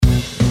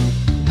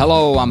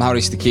Hello, I'm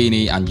Harry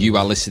Stachini and you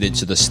are listening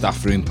to the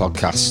Staff Room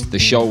Podcast, the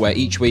show where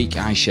each week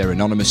I share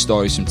anonymous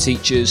stories from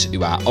teachers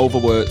who are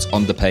overworked,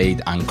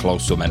 underpaid and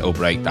close to a mental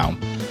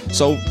breakdown.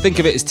 So think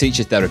of it as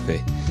teacher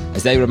therapy,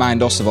 as they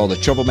remind us of all the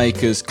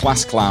troublemakers,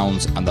 class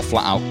clowns and the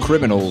flat-out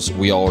criminals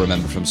we all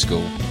remember from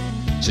school.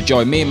 So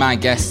join me and my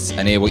guests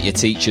and hear what your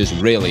teachers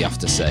really have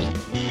to say.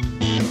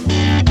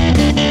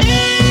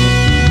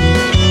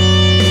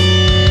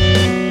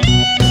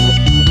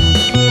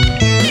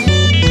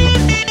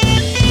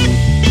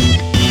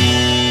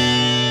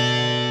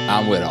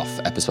 And we're off.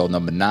 Episode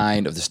number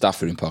 9 of the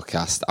Staff Room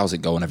Podcast. How's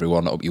it going,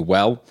 everyone? I hope you're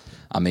well.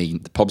 I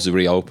mean, the pubs are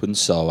reopened,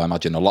 so I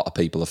imagine a lot of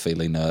people are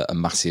feeling a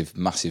massive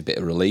bit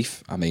of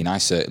relief. I mean, I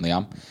certainly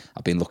am.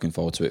 I've been looking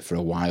forward to it for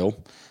a while.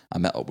 I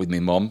met up with my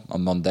mum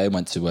on Monday,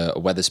 went to a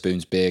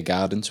Wetherspoons beer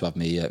garden to have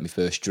my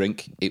first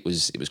drink. It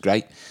was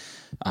great.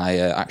 I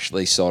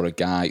actually saw a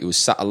guy who was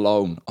sat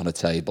alone on a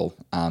table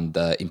and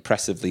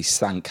impressively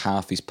sank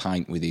half his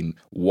pint within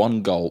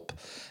one gulp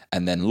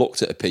and then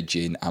looked at a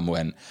pigeon and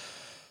went,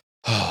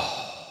 "Oh,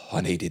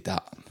 I needed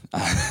that."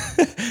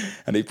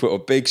 And he put a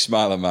big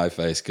smile on my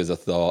face because I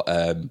thought,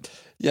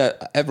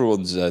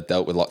 everyone's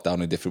dealt with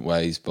lockdown in different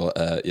ways, but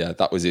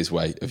that was his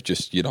way of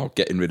just,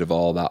 getting rid of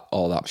all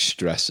that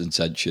stress and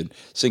tension,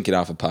 sinking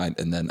half a pint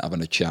and then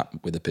having a chat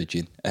with a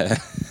pigeon.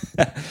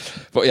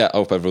 But yeah, I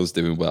hope everyone's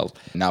doing well.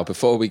 Now,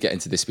 before we get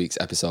into this week's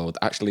episode,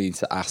 I actually need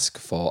to ask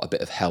for a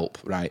bit of help,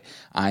 right?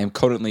 I am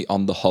currently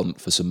on the hunt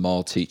for some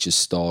more teachers'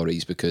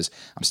 stories because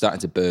I'm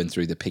starting to burn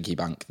through the piggy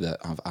bank that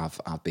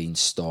I've been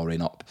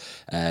storing up.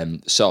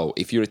 So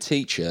if you're a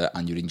teacher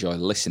and you enjoy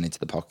listening to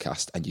the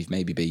podcast and you've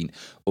maybe been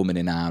umming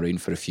and ahhing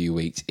for a few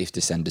weeks if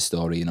to send a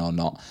story in or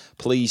not,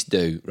 please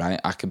do,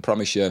 right? I can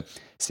promise you,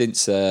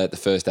 since the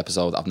first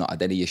episode, I've not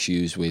had any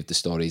issues with the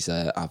stories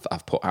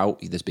I've put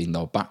out. There's been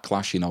no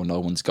backlash, no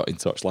one's got in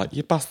touch like,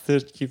 "You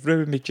bastard, you've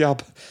ruined my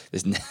job."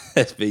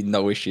 There's been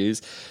no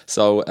issues.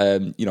 So,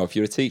 if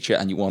you're a teacher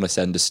and you want to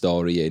send a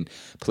story in,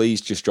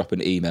 please just drop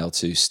an email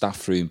to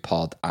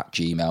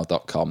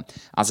staffroompod@gmail.com.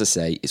 As I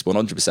say, it's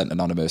 100%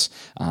 anonymous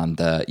and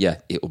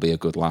it will be a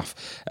good laugh.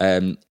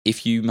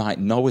 If you might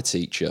know a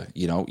teacher,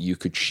 you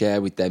could share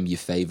with them your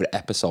favourite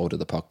episode of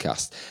the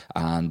podcast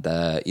and,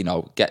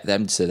 get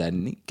them to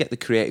then get the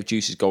creative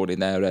juices going in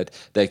their head.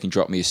 They can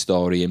drop me a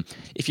story. And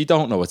if you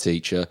don't know a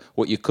teacher,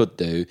 what you could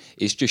do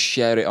is just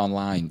share it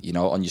online,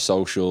 on your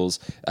socials,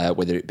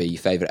 whether it be your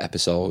favourite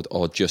episode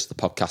or just the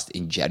podcast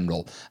in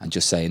general, and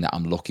just saying that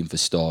I'm looking for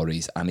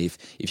stories. And if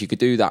you could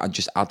do that and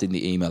just add in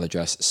the email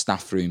address,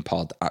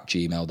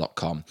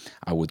 staffroompod@gmail.com,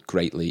 I would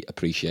greatly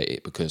appreciate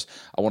it because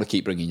I want to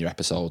keep bringing you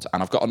episodes.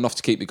 And I've got enough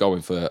to keep me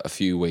going for a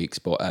few weeks.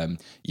 But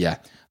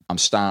I'm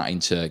starting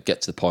to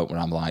get to the point where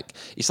I'm like,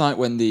 it's like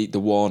when the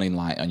warning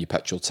light on your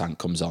petrol tank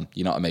comes on,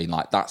 you know what I mean?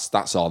 Like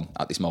that's on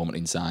at this moment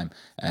in time.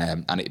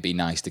 And it'd be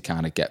nice to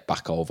kind of get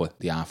back over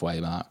the halfway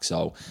mark.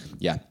 So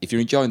yeah, if you're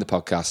enjoying the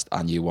podcast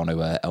and you want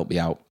to help me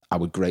out, I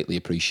would greatly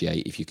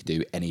appreciate if you could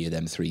do any of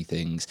them 3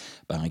 things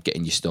by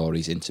getting your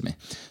stories into me.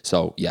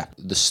 So yeah,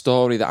 the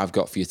story that I've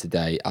got for you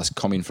today is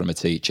coming from a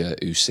teacher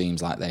who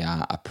seems like they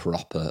are a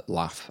proper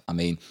laugh. I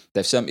mean,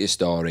 they've sent me a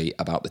story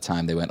about the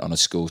time they went on a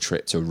school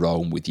trip to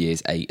Rome with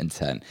years 8 and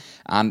 10.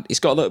 And it's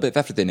got a little bit of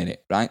everything in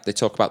it, right? They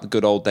talk about the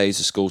good old days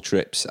of school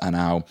trips and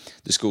how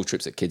the school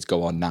trips that kids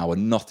go on now are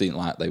nothing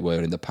like they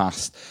were in the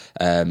past.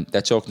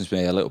 They're talking to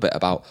me a little bit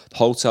about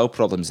hotel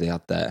problems they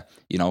had there.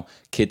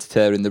 Kids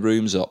tearing the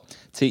rooms up.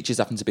 Teachers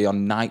having to be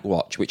on night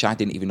watch, which I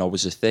didn't even know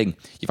was a thing.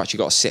 You've actually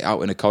got to sit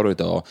out in a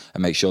corridor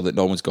and make sure that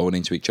no one's going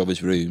into each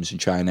other's rooms and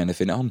trying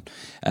anything on.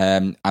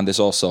 And there's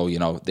also,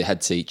 the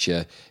head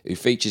teacher who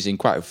features in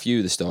quite a few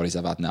of the stories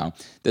I've had now.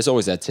 There's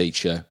always a head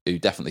teacher who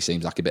definitely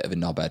seems like a bit of a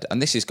knobhead.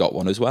 And this has got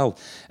one as well.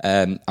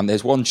 And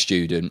there's one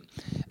student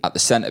at the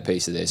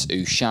centrepiece of this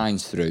who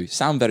shines through.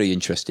 Sound very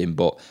interesting,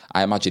 but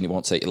I imagine it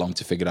won't take you long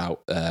to figure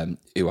out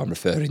who I'm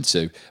referring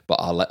to. But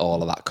I'll let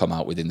all of that come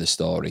out within the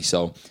story.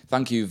 So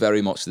thank you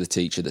very much to the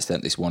teacher that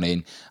sent this one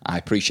in. I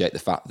appreciate the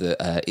fact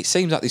that it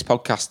seems like this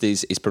podcast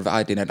is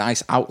providing a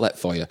nice outlet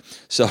for you.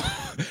 So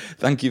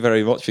thank you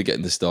very much for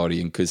getting the story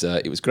in because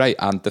it was great.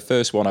 And the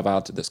first one I've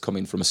had that's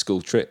coming from a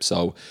school trip.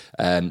 So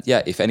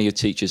if any of the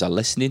teachers are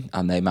listening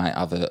and they might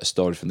have a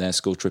story from their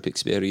school trip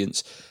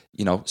experience,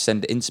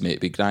 send it in to me. It'd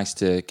be nice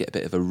to get a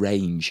bit of a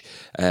range.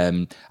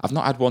 I've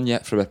not had one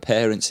yet from a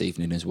parents'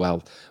 evening as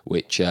well,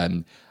 which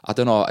I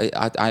don't know.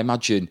 I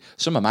imagine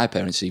some of my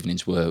parents'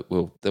 evenings were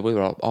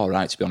all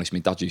right. To be honest, my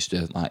dad used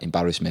to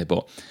embarrass me,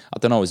 but I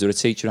don't know. Is there a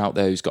teacher out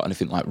there who's got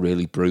anything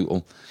really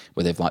brutal,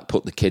 where they've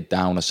put the kid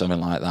down or something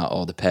like that,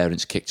 or the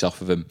parents kicked off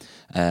of them?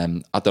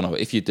 I don't know.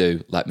 If you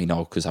do, let me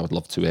know because I would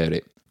love to hear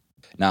it.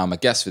 Now, my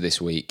guest for this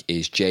week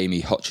is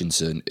Jamie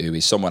Hutchinson, who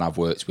is someone I've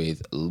worked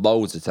with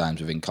loads of times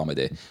within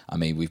comedy. I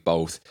mean, we've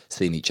both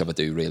seen each other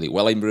do really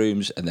well in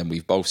rooms, and then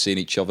we've both seen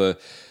each other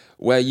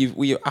where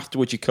you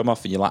afterwards you come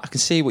off and you're like, I can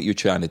see what you were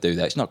trying to do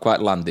there. It's not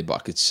quite landed, but I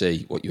could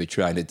see what you were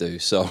trying to do.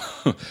 So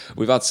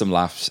we've had some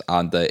laughs,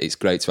 and it's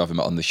great to have him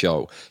on the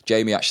show.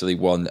 Jamie actually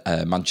won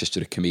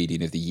Manchester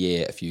Comedian of the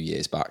Year a few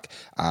years back,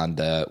 and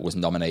was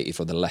nominated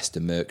for the Leicester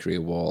Mercury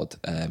Award,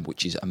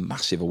 which is a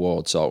massive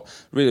award. So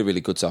really,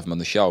 really good to have him on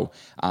the show.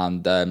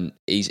 And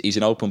he's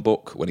an open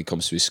book when it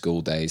comes to his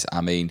school days.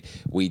 I mean,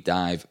 we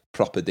dive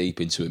proper deep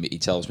into him. He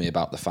tells me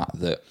about the fact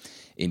that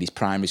in his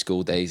primary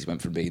school days, he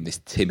went from being this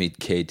timid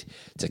kid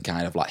to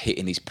kind of like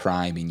hitting his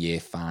prime in year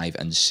 5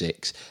 and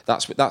 6.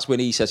 That's when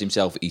he says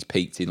himself he's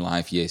peaked in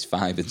life, years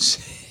 5 and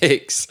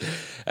 6.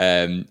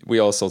 We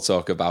also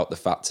talk about the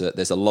fact that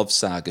there's a love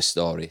saga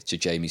story to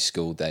Jamie's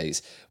school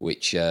days,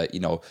 which,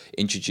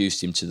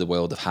 introduced him to the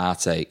world of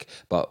heartache.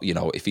 But,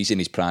 if he's in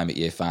his prime at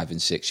year 5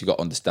 and 6, you've got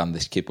to understand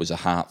this kid was a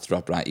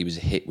heartthrob, right? He was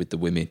a hit with the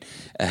women.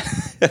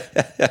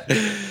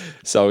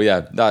 So,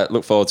 yeah, I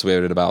look forward to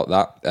hearing about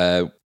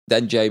that.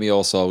 Then Jamie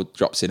also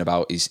drops in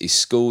about his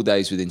school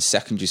days within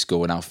secondary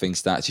school and how things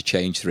started to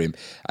change for him,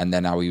 and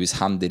then how he was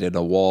handed an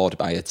award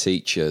by a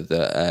teacher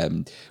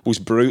that was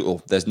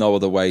brutal. There's no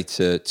other way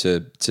to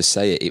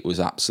say it. It was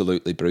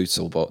absolutely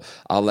brutal, but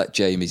I'll let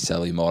Jamie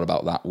tell you more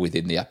about that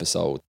within the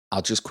episode.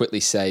 I'll just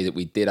quickly say that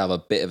we did have a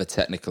bit of a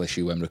technical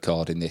issue when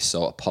recording this,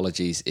 so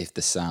apologies if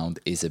the sound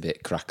is a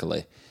bit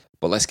crackly.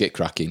 But let's get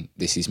cracking.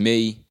 This is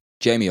me,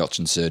 Jamie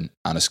Hutchinson,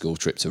 and a school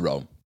trip to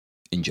Rome.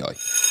 Enjoy.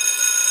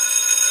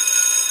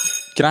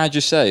 Can I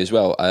just say as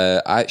well,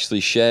 I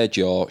actually shared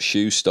your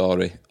shoe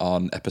story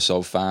on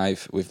episode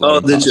 5 with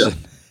Lauren Patterson.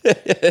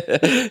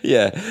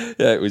 Yeah,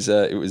 it was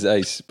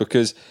ace,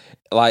 because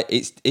like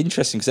it's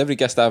interesting because every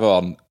guest I have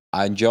on,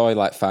 I enjoy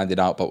like finding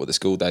out about what the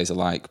school days are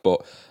like.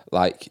 But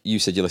like you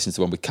said, you listened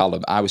to one with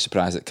Callum. I was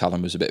surprised that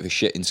Callum was a bit of a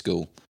shit in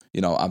school.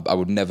 I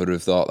would never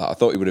have thought that. I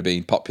thought he would have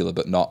been popular,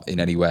 but not in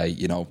any way,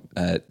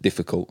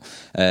 difficult.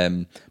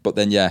 But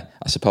then, yeah,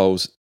 I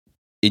suppose.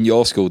 In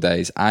your school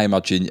days, I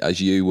imagine as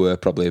you were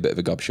probably a bit of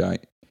a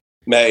gobshite.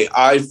 Mate,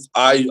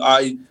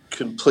 I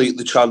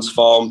completely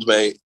transformed,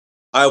 mate.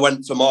 I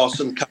went from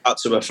Awesome Car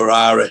to a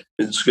Ferrari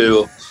in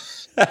school.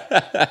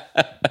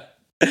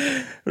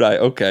 Right,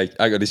 okay.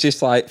 Hang on, is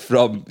this like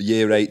from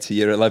year 8 to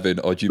year 11,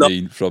 or do you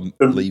mean from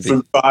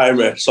leaving? From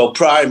primary. So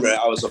primary,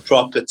 I was a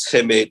proper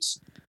timid,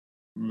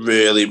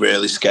 really,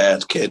 really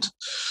scared kid.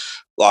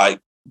 Like,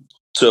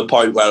 to a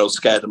point where I was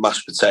scared of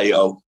mashed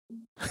potato.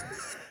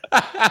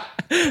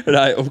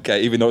 Right,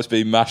 okay. Even though it's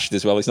being mashed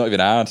as well, it's not even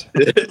hard.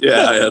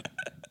 Yeah,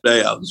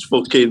 I was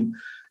fucking.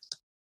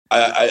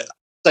 I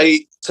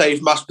say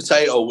if mashed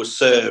potato was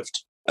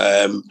served,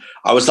 I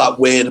was that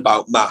weird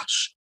about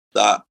mash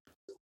that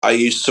I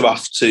used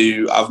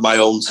to have my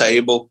own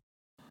table.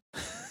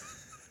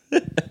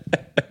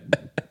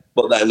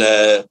 But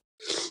then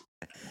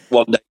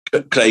one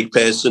day, Craig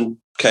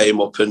Pearson came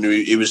up and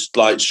he was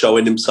like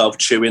showing himself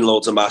chewing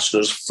loads of mash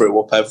and just threw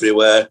up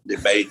everywhere.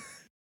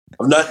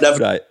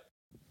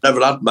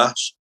 Never had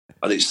mash,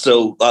 and it's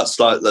still that's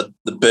like the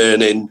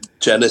burning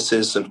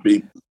genesis of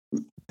me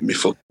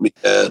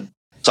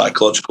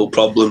psychological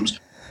problems.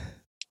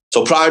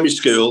 So primary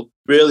school,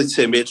 really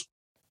timid,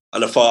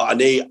 and I thought I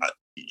need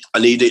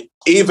it.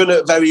 Even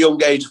at a very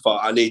young age, I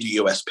thought I need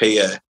a USP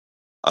here.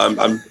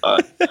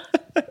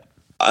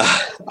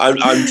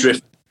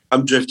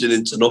 I'm drifting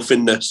into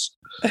nothingness.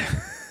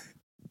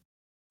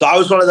 So I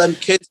was one of them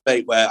kids,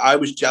 mate, where I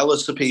was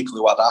jealous of people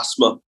who had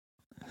asthma.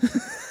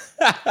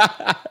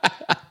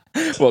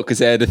 What, because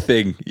they had a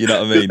thing, you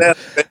know what I mean?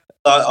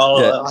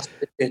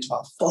 It's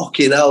like,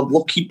 fucking hell,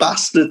 lucky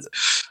bastard.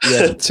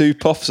 Yeah, 2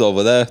 puffs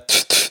over there.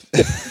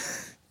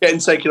 Getting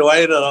taken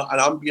away in an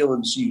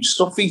ambulance, you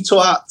stuffy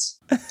twat.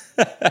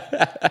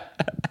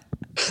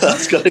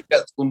 That's got to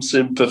get some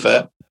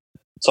sympathy.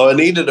 So I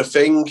needed a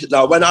thing.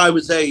 Now, when I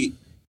was 8,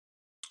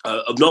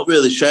 I've not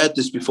really shared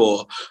this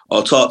before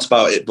or talked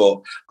about it,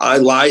 but I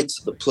lied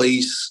to the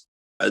police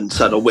and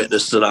said I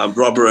witnessed an armed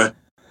robbery.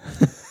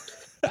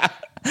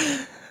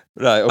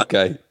 Right,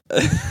 okay.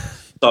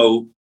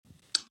 So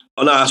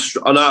on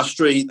our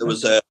street there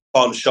was a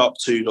pawn shop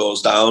 2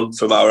 doors down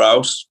from our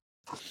house,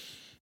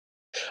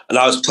 and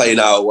I was playing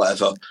out or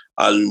whatever.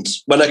 And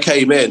when I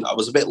came in, I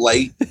was a bit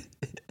late.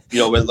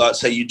 When like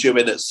say you're due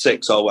in at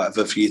 6 or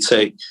whatever for your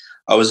tea,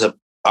 I was a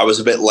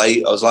bit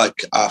late. I was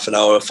like half an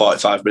hour,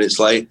 45 minutes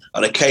late,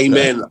 and I came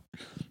in.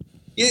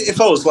 If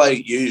I was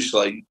late,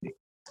 usually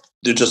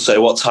they just say,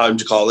 "What time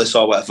do you call this?"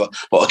 or whatever.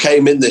 But I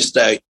came in this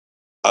day,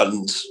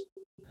 and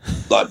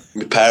like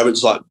my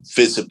parents like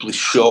visibly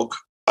shook.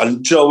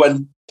 And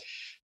when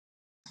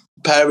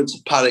parents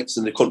are panicked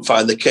and they couldn't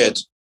find the kid,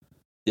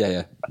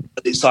 yeah,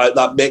 it's like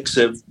that mix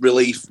of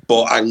relief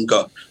but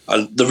anger,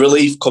 and the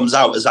relief comes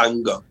out as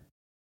anger.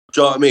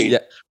 Do you know what I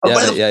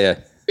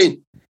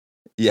mean?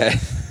 Yeah.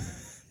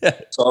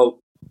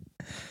 So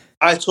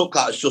I took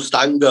that as just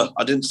anger.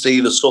 I didn't see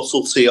the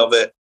subtlety of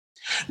it.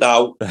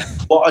 Now,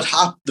 what had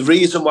happened? The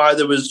reason why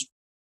there was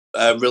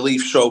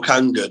relief stroke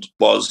angered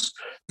was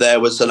there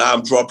was an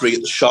armed robbery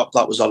at the shop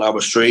that was on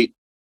our street.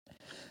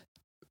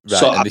 Right,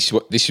 so and this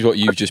is what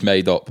you've just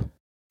made up.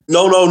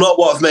 No, not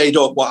what I've made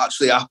up. What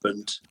actually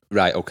happened.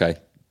 Right. Okay.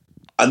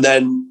 And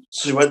then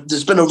so he went,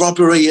 there's been a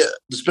robbery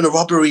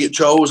at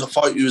Joe's. I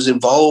thought you was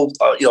involved.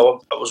 I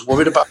was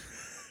worried about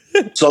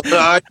it. So then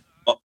I,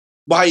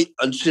 why?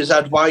 And she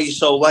said, why are you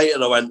so late?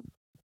 And I went,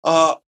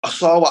 I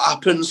saw what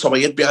happened, so I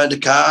hid behind a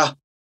car.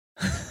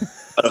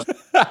 And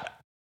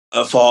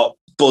I thought,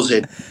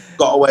 buzzing,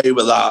 got away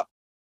with that.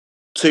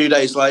 2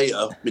 days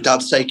later, my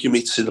dad's taking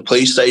me to the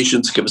police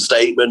station to give a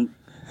statement.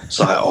 It's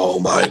like, oh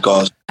my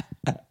God.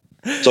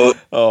 So,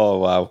 oh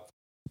wow.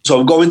 So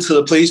I'm going to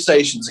the police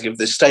station to give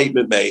this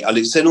statement, mate, and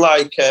it's in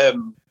like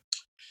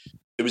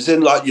it was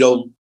in like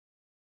an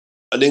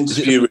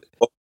interview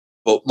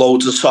but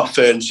loads of soft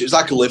furniture. It's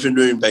like a living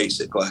room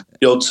basically.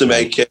 To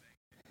make it.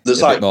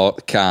 There's like bit more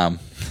calm.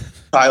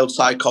 Child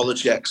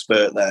psychology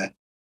expert there,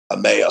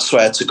 and mate, I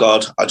swear to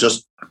God, I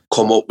just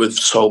come up with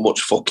so much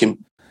fucking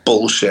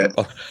bullshit,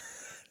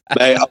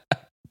 mate.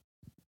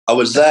 I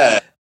was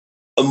there,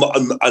 and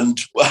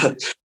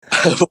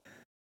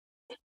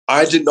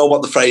I didn't know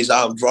what the phrase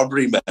armed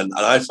robbery meant, and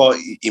I thought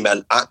he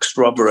meant axe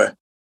robbery.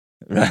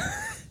 So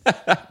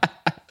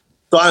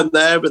I'm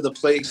there with the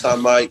police.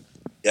 I'm like,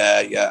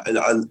 yeah,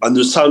 and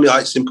they're telling me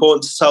like it's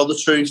important to tell the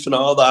truth and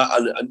all that.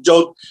 And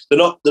Joe, they're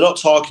not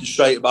talking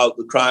straight about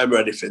the crime or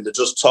anything. They're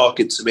just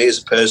talking to me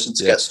as a person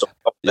to get stuff.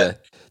 Yeah,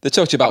 they're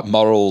talking about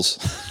morals.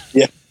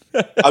 Yeah,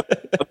 my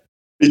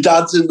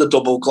dad's in the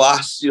double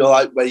glass,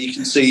 like where you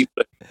can see.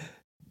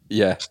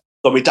 Yeah.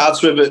 So my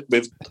dad's with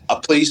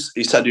a police.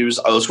 He said I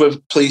was with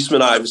a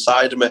policeman either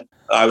side of me. And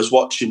I was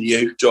watching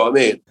you. Do you know what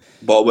I mean?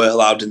 But we're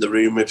allowed in the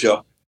room with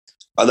you.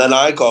 And then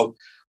I go,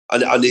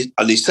 and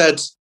he said,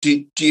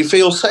 do you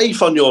feel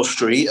safe on your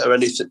street or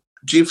anything?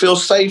 Do you feel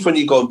safe when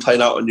you go and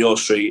play out on your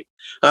street?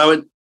 And I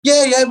went,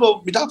 yeah.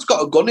 Well, my dad's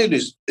got a gun in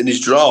his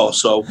drawer,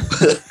 so.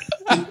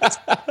 And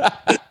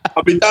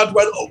my dad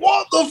went, oh,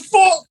 what the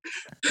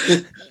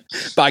fuck?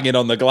 Banging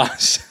on the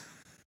glass.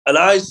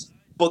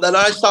 But then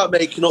I started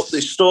making up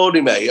this story,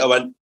 mate. I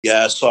went,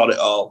 yeah, saw it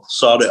all.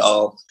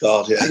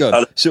 God, yeah. Hang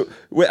on. So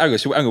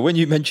hang on. When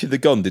you mentioned the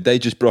gun, did they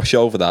just brush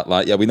over that?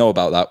 Like, yeah, we know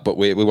about that, but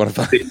we want to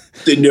find.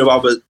 They knew I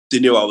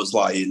was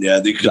lying. Yeah,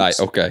 they could. Right.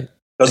 Okay.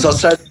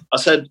 Because I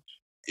said,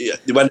 yeah.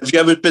 They went, have you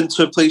ever been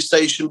to a police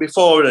station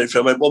before? And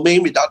everything. I went, well, me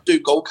and my dad do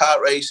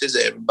go-kart races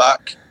here and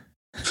back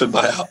from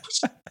my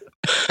house.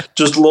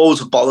 Just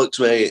loads of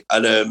bollocks, mate.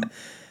 And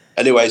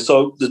anyway,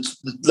 so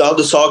now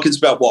they're talking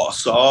about what I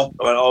saw.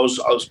 I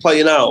was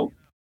playing out,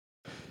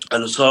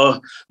 and I saw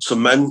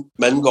some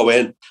men go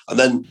in, and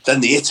then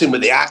they hit him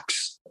with the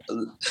axe.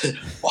 No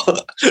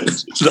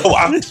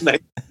axe,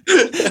 mate.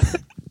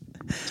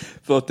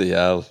 Bloody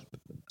hell!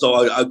 So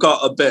I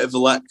got a bit of a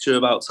lecture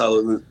about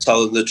telling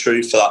the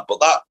truth for that, but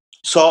that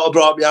sort of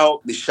brought me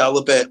out my shell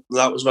a bit. And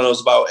that was when I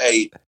was about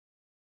 8.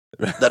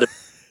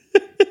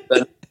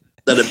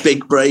 Then a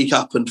big break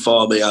happened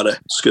for me, Anna,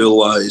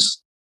 school-wise.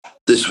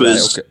 This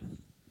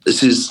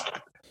is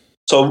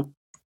so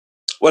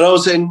when I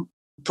was in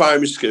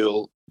primary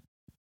school,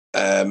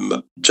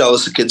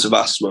 jealous of kids with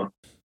asthma,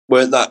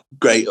 weren't that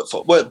great at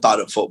football, weren't bad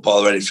at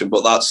football or anything,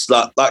 but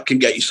that can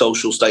get your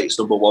social status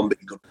number 1,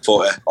 being good at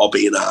footy or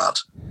being hard.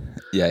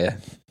 Yeah.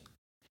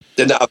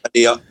 Didn't have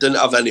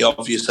any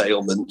obvious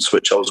ailments,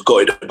 which I was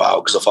gutted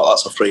about because I thought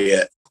that's a free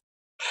hit.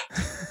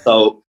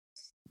 So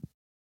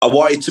I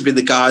wanted to be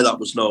the guy that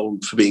was known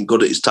for being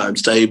good at his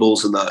times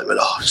tables and that. I went,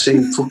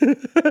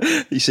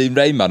 you seen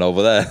Rain Man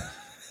over there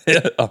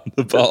on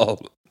the ball.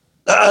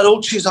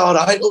 Hutchie's all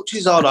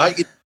right.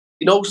 You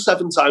know,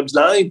 7 times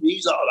 9,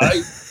 he's all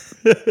right.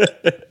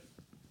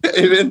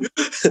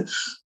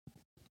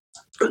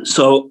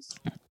 So,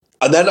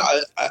 and then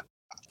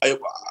I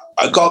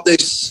got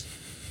this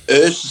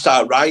urge to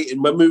start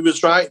writing. When we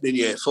was writing in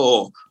year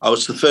 4, I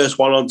was the first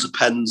one onto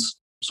pens.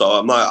 So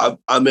I'm like,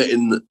 I'm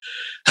in. Do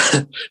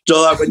you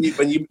know that when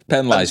you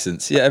pen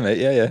license? Yeah, mate.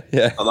 Yeah.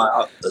 I'm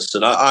like,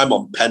 listen, I'm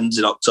on pens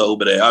in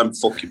October. Here. I'm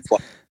fucking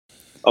flat.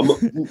 I'm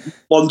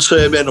 1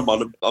 term in. I'm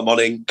on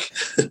ink.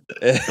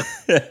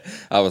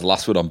 I was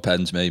last one on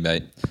pens, me,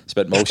 mate.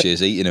 Spent most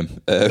years eating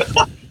them.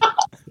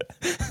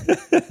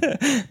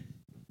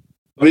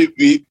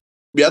 We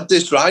had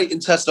this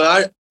writing test, and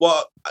I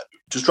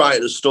just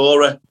writing a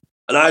story,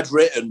 and I'd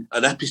written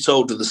an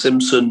episode of The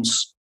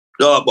Simpsons.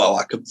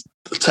 Like a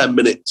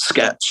 10-minute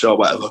sketch or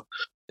whatever.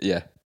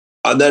 Yeah.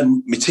 And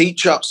then my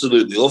teacher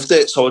absolutely loved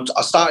it. So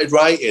I started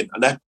writing,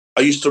 and I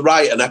used to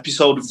write an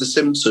episode of The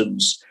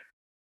Simpsons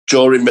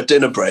during my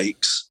dinner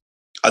breaks,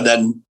 and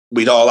then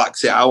we'd all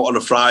act it out on a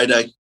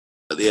Friday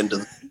at the end of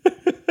the...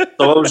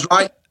 So I was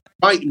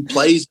writing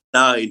plays at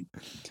 9.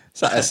 Is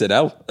that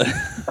SNL?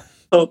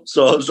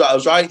 So I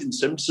was writing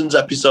Simpsons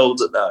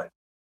episodes at 9.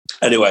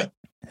 Anyway.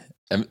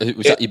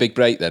 Was that your big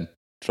break then?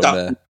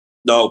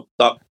 No,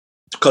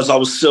 because I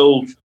was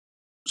still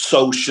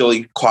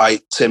socially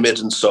quite timid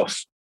and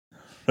stuff.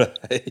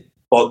 Right.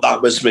 But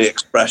that was my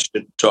expression. Do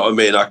you know what I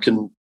mean?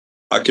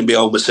 I can be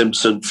Homer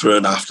Simpson for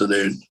an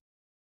afternoon.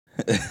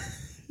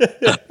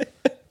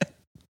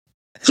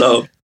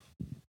 So,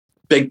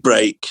 big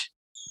break,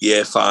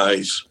 year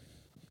 5.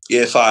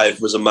 Year 5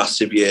 was a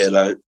massive year,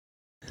 right?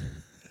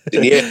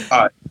 in year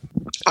 5,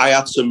 I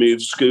had to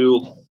move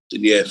school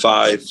in year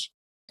 5.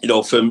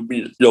 From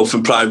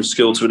primary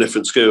school to a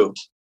different school.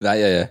 Right,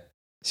 yeah.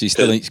 So you're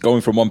still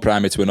going from one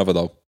primary to another,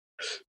 though.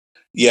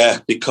 Yeah,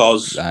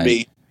 because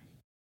my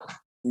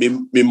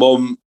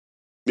mum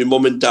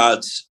and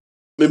dad,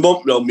 my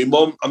mum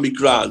and my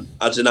gran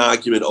had an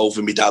argument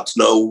over my dad's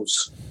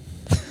nose.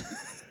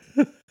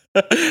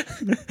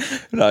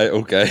 Right,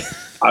 okay.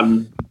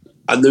 And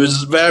there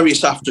was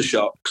various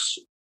aftershocks,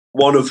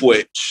 one of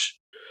which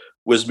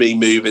was me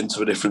moving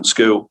to a different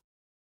school.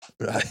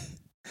 Right.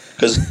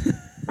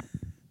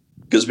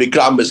 Because my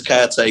grandma's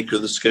caretaker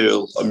of the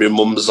school, and my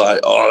mum was like,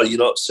 "Oh, you're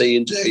not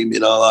seeing Jamie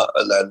and all that."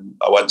 And then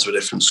I went to a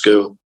different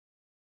school.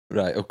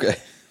 Right, okay.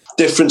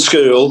 Different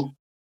school,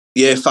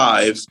 year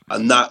 5,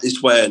 and that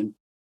is when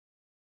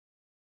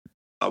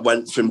I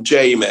went from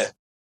Jamie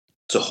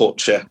to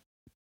Hutchie.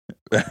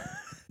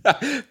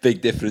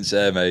 Big difference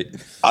there, mate.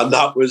 And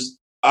that was,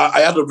 I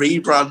had a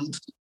rebrand.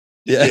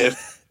 Yeah.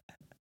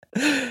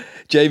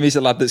 Jamie's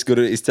a lad that's good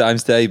at his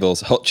times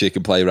tables. Hutchie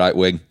can play right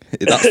wing.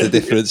 That's the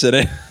difference,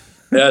 isn't it?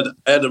 I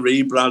had a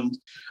rebrand,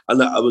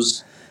 and I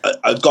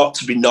got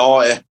to be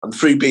naughty, and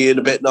through being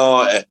a bit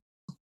naughty,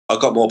 I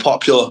got more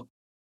popular.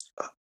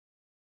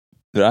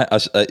 Right,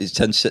 it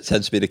tends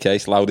to be the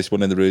case. Loudest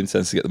one in the room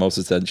tends to get the most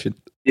attention.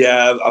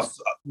 Yeah,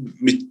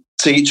 my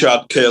teacher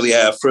had curly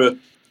hair, threw a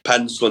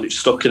pencil and it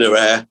stuck in her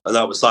hair, and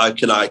that was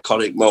like an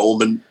iconic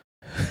moment.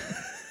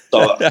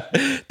 So,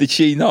 did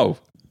she know?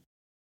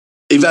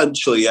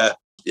 Eventually, yeah.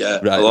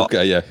 Right,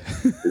 okay, yeah.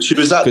 She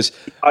was that because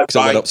I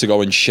went up to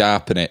go and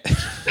sharpen it.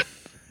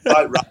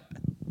 Right,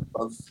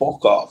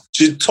 fuck off.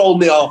 She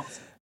told me off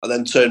and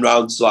then turned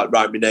around to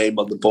write my name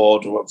on the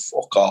board and went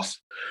fuck off.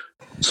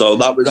 So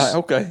that was right,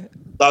 okay.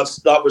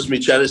 That was my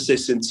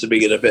genesis into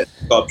being a bit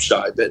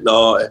gobshite, a bit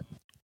naughty.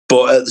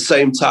 But at the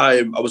same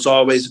time, I was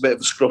always a bit of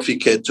a scruffy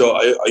kid. So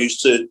I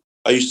used to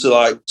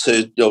like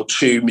to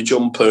chew my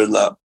jumper and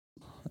that.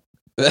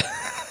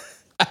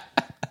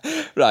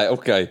 Right,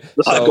 okay.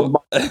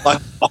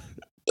 Right.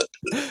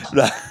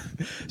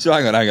 So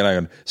hang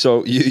on.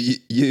 So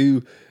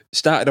you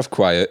started off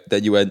quiet,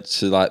 then you went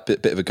to like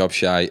bit of a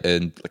gobshite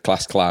and a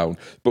class clown.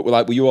 But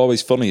were you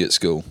always funny at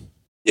school?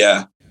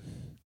 Yeah.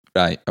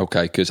 Right,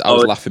 okay, because I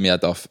was laughing my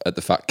head off at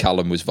the fact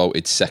Callum was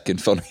voted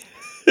second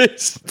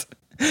funniest.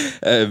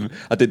 I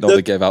didn't know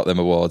they gave out them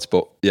awards,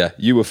 but yeah,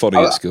 you were funny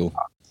at school.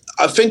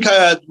 I think I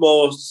had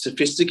more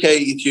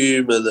sophisticated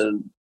humour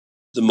than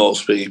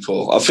most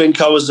people. I think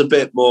I was a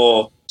bit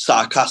more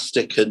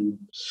sarcastic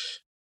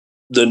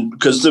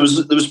because there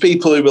was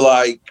people who were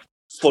like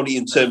funny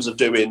in terms of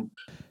doing,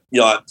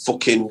 like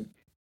fucking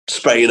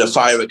spraying a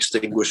fire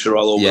extinguisher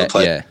all over the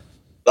place. Yeah.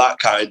 That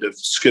kind of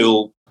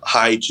school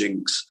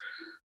hijinks.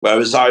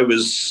 Whereas I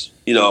was,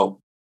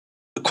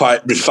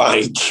 quite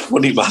refined,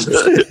 funny man.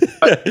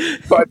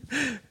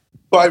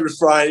 quite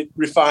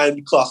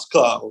refined class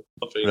clown,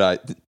 I think. Right.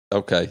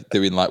 Okay.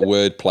 Doing like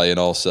wordplay and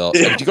all sorts.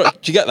 Yeah.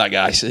 Did you get that,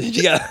 guys? Did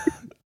you get that?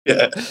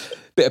 Yeah.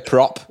 Bit of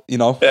prop,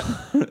 Yeah.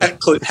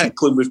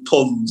 Heckling with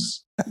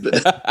puns.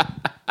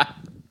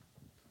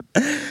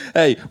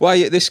 Hey, why are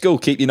you at this school?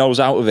 Keep your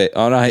nose out of it.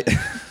 All right.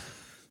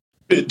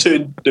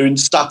 Doing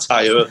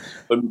satire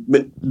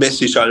and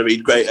Missy trying to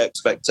read Great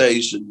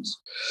Expectations.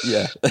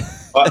 Yeah.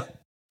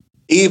 But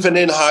even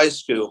in high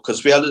school,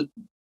 because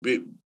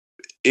even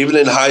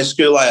in high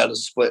school, I had a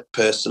split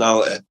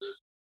personality,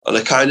 and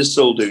I kind of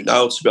still do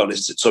now, to be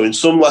honest. So in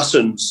some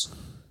lessons,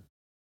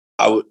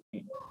 if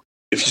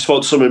you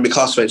spoke to some of my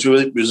classmates,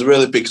 it was a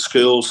really big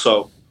school.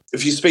 So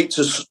if you speak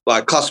to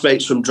like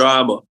classmates from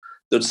drama,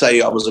 they'd say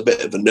I was a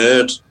bit of a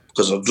nerd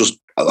because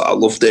I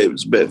loved it. It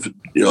was a bit of,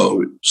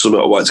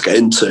 something I wanted to get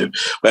into.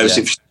 Whereas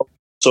if you spoke to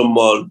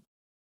someone,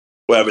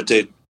 whoever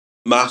did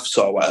maths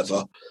or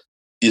whatever,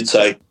 you'd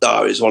say,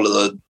 no, he's one of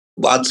the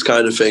lads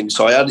kind of thing.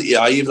 So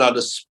I even had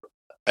a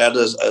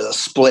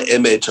split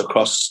image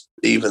across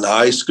even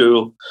high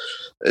school.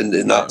 And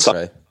in that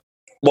time,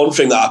 one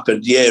thing that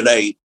happened, year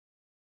 8,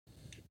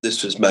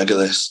 this was mega.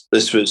 This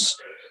was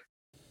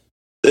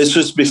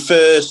my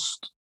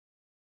first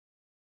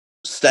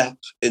step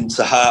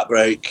into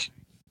heartbreak.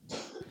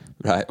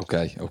 Right,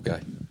 okay.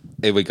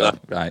 Here we go.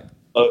 Right.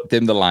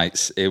 Dim the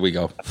lights. Here we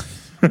go.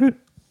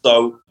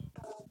 So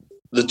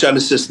the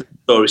genesis of the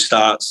story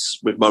starts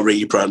with my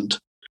rebrand.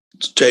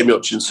 Jamie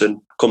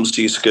Hutchinson comes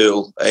to your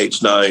school,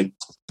 age 9.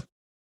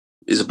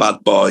 He's a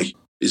bad boy.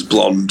 He's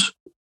blonde.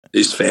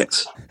 He's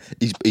fit.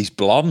 He's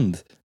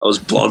blonde. I was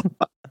blonde.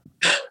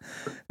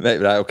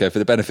 Right, okay. For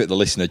the benefit of the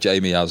listener,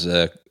 Jamie has,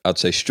 I'd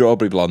say,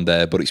 strawberry blonde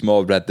hair, but it's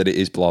more red than it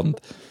is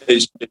blonde.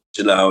 It's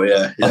now,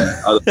 yeah.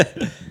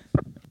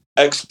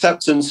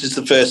 Acceptance is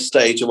the first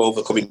stage of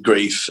overcoming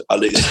grief,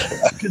 and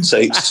I can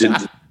say it's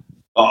ginger.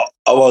 I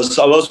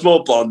was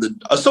more blonde,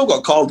 and I still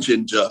got called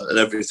ginger and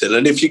everything.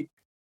 And if you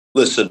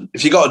got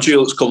a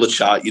Dulux coloured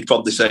shirt, you'd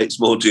probably say it's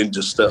more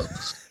ginger still.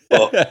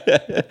 But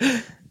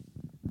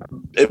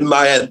in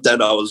my head,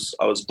 then I was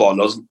blonde.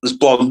 I was this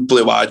blonde,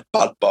 blue-eyed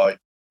bad boy.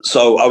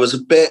 So I was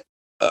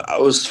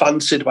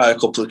fancied by a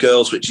couple of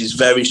girls, which is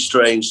very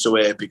strange to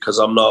hear because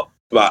I'm not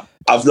Right,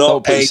 I've not.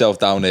 Don't put yourself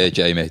down here,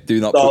 Jamie. Do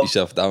not put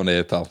yourself down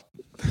here, pal.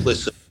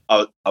 Listen,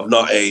 I've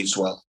not aged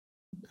well.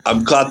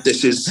 I'm glad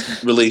this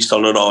is released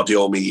on an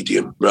audio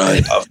medium,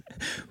 right?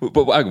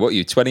 But what are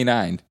you,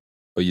 29?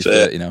 Or are you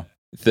 30 now?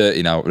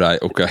 30 now,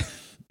 right, okay.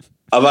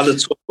 I've had a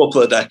tough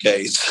couple of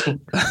decades.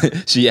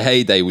 So your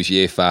heyday was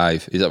year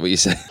 5, is that what you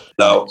said?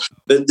 No,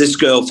 this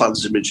girl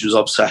fancied me. She was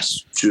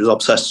obsessed. She was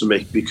obsessed with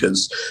me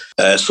because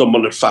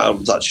someone had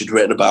found that she'd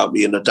written about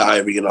me in a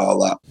diary and all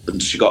that,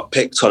 and she got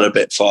picked on a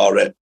bit for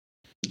it.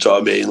 Do you know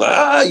what I mean?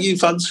 Like, you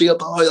fancy a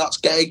boy, that's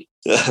gay.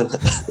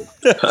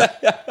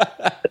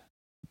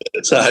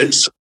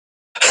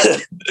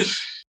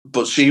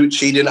 But she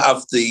didn't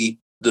have the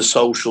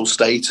social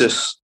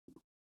status.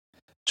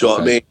 Do you know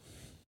what I mean?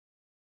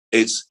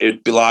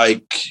 It'd be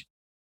like,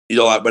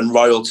 like when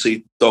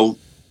royalty don't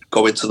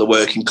go into the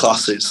working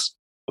classes.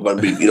 When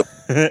right,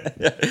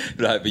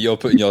 but you're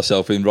putting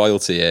yourself in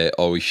royalty here,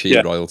 or is she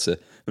royalty?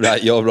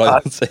 Right, you're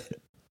royalty.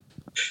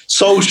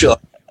 Socially,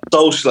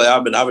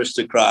 I'm an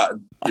aristocrat.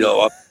 And,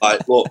 I'm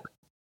like, look,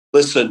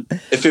 listen,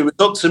 if it was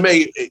up to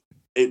me,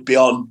 it'd be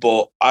on,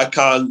 but I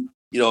can't,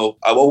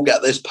 I won't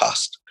get this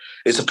passed.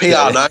 It's a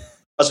PR night.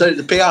 I said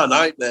it's a PR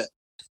night, mate.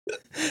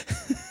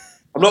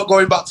 I'm not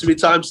going back to my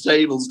times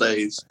tables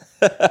days.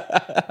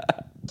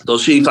 So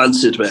she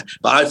fancied me,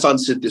 but I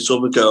fancied this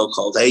other girl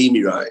called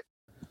Amy, right?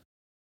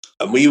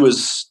 And we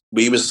was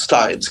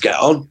starting to get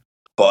on,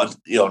 but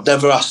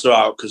never asked her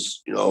out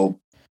because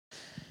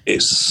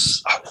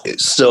it's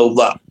still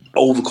that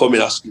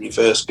overcoming asking your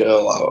first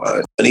girl out,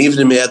 right? And even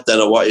in my head, then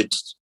I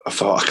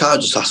thought I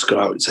can't just ask her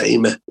out. It's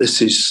Amy.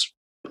 This is,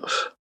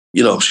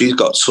 she's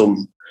got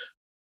some.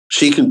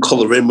 She can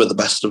colour in with the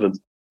best of them.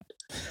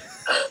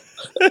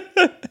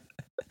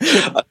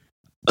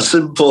 A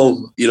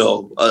simple,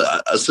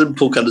 a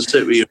simple kind of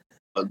sit with you.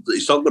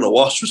 It's not going to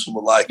wash with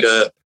someone like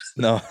her.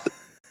 No.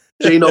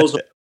 She knows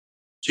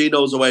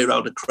her way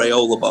around a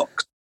Crayola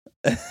box.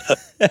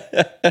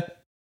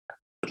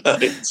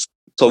 Right.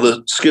 So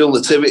the school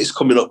nativity is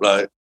coming up,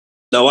 right?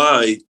 Now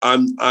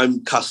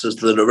I'm cast as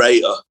the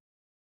narrator,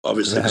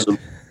 obviously, because I'm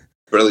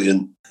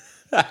brilliant.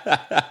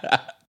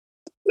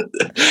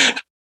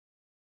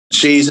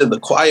 She's in the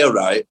choir,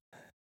 right?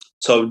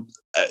 So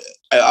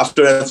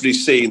after every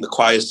scene, the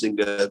choir sing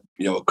a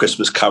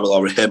Christmas carol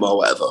or a hymn or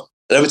whatever.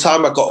 And every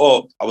time I got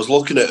up, I was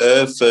looking at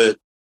her for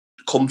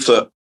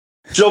comfort.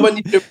 Do you know when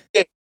you do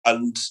it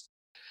and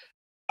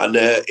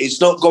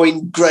it's not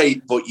going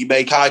great, but you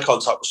make eye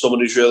contact with someone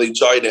who's really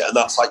enjoying it, and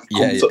that's like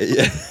your comfort.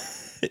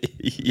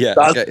 Yeah,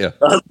 I get you.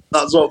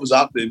 That's what was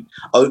happening.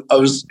 It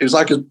was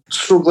like a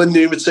struggling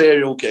new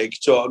material gig.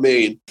 Do you know what I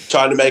mean?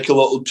 Trying to make a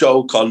little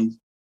joke on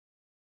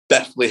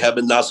Bethlehem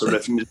and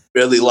Nazareth and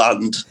really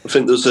land. I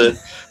think there was a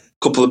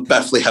couple of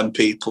Bethlehem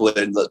people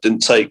in that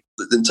didn't take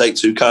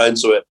too kind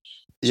to it.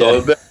 So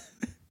a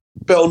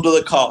bit under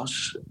the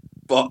cosh,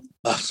 but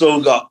I've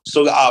still got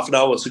half an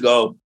hour to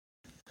go.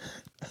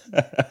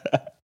 I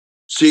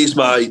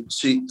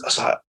was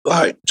like,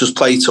 right, just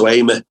play to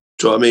Amy. Do you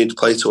know what I mean?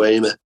 Play to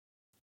Amy.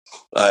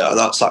 Right, and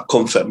that's that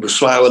comfort. And we're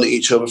smiling at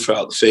each other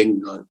throughout the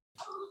thing. Right?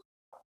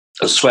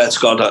 I swear to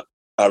God,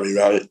 Harry,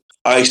 right?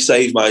 I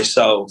saved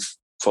myself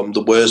from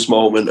the worst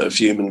moment of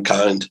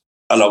humankind.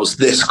 And I was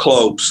this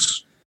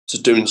close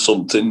to doing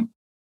something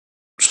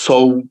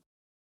so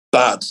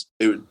bad,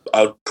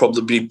 I'd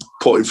probably be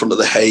put in front of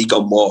the Hague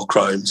on war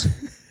crimes.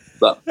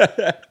 But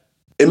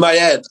in my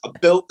head, I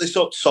built this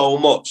up so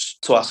much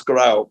to ask her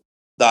out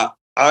that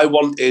I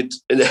wanted,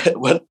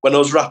 when I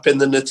was wrapping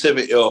the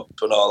nativity up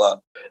and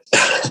all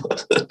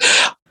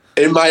that,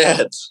 in my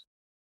head,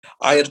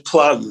 I had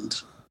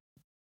planned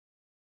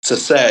to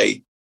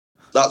say,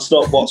 that's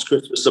not what's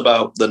Christmas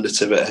about, the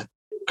nativity.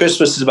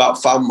 Christmas is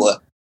about family.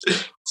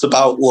 It's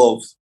about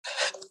love.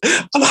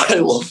 And I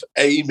love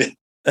Amy.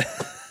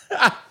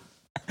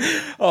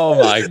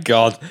 Oh my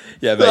God.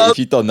 Yeah, mate, if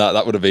you'd done that,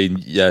 that would have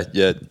been,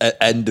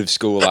 end of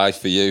school life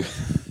for you.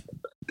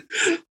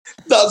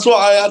 That's what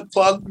I had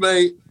planned,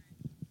 mate.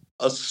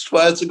 I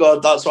swear to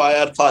God, that's what I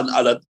had planned.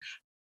 And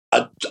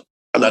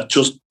I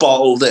just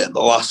bottled it at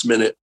the last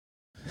minute.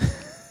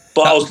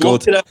 But I was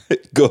looking at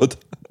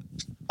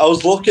I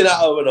was looking at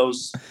her when I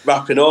was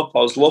wrapping up. I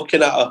was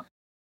looking at her,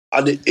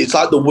 and it's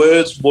like the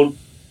words won't.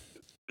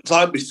 It's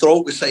like my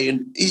throat was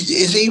saying,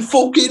 "Is he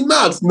fucking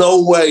mad?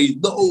 No way,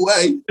 no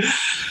way."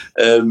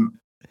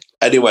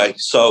 Anyway,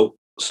 so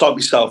stop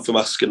myself from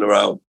asking her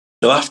out.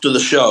 Now after the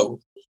show,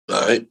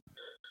 right?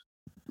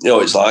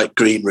 It's like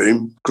green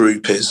room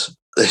groupies.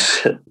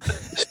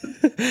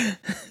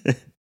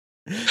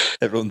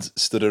 Everyone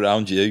stood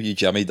around you, you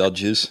jammy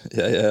dodgers.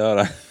 Yeah, all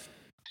right.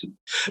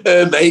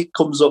 Her mate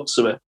comes up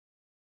to me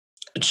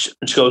and she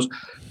goes,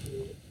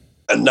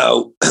 and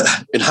now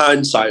in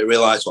hindsight, I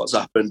realise what's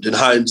happened.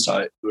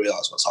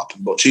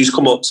 But she's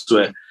come up to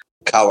me,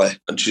 Callie,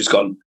 and she's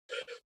gone,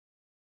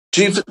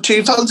 do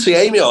you fancy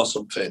Amy or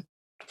something?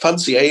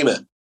 Fancy Amy?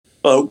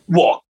 Oh,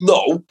 what?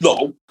 No.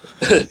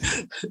 we're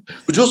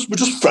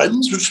just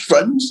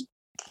friends.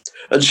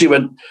 And she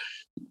went,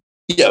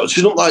 yeah, well,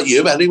 she don't like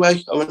you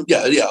anyway. I went,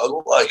 yeah, I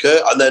don't like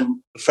her. And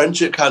then the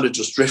friendship kind of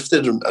just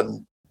drifted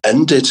and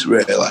ended,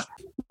 really.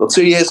 Well,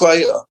 2 years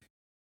later,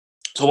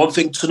 so one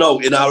thing to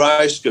note, in our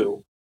high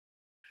school,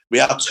 we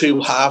had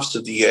two halves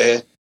of the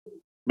year.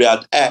 We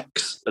had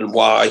X and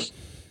Y.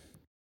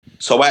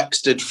 So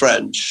X did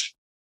French,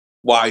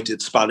 Y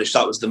did Spanish.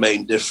 That was the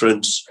main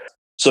difference.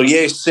 So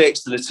year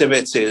 6, the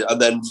nativity,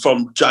 and then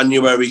from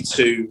January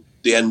to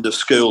the end of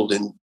school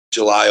in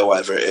July or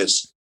whatever it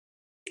is,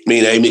 me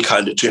and Amy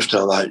kind of drifted.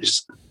 I'm like,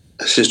 this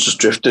is just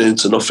drifting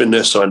into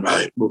nothingness. So I'm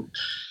right.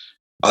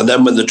 And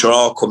then when the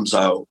draw comes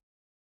out,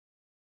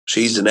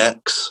 she's an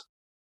X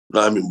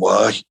and I'm in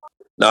Y.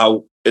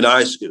 Now, in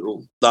high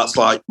school, that's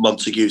like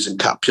Montagues and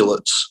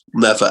Capulets.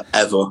 Never,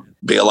 ever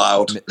be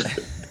allowed.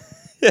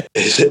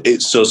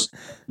 It's just,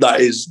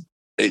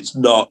 it's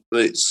not,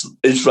 it's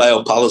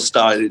Israel,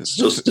 Palestine. It's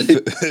just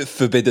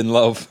forbidden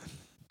love.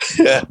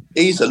 Yeah,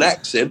 he's an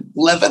X, him,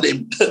 leaven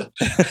him.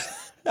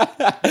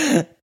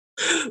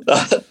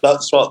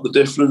 That's what the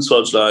difference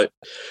was, like.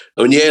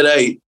 And year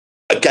 8,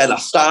 again, I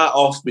start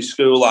off my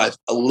school life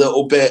a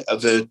little bit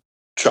of a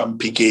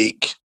trampy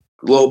geek,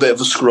 a little bit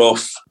of a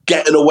scruff,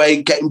 getting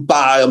away, getting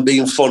by, and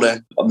being funny.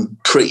 I'm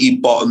pretty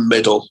bottom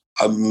middle.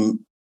 I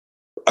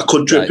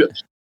could drip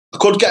it. I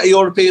could get a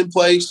European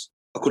place.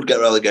 I could get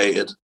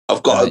relegated.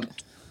 I've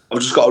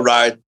just got to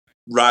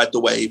ride the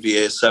wave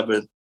year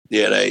 7,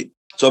 year 8.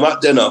 So I'm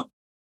at dinner.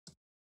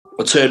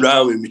 I turn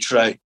around with my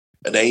tray,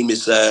 and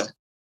Amy's there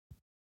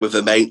with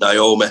her mate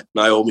Naomi.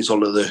 Naomi's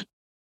one of the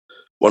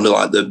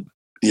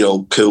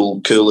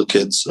cooler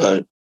kids,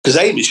 right? Because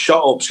Amy's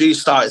shot up. She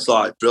started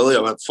like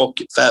brilliant. I went,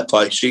 fuck it, fair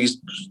play. She's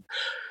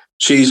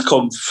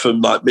come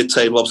from like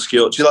mid-table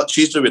obscurity.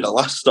 She's doing a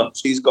last stop.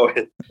 She's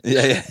going.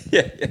 Yeah.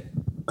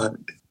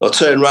 I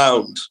turn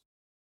round,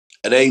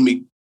 and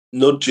Amy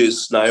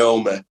nudges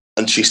Naomi,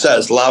 and she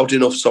says, loud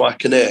enough so I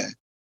can hear,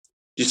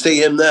 "Do you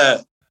see him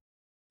there?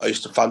 I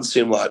used to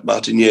fancy him like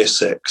mad in year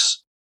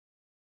 6.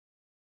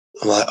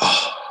 I'm like,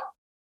 oh.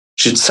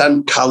 She'd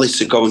sent Callie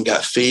to go and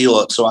get a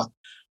feeler.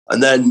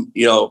 And then,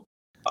 you know,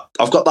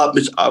 I've got that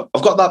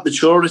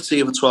maturity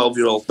of a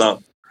 12-year-old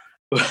now,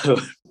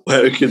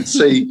 where I can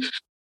see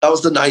that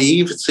was the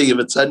naivety of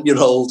a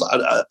 10-year-old.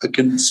 I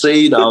can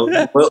see now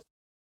the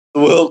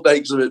world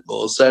makes a bit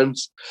more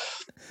sense.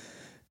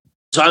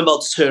 So I'm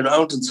about to turn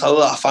around and tell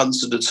her that I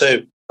fancied her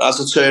too. As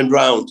I turned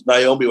round,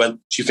 Naomi went,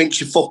 "She thinks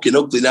you're fucking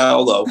ugly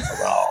now, though."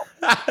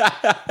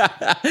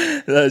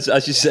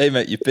 As you say,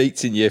 mate, you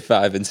peaked in year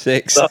 5 and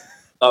 6.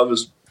 I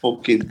was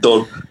fucking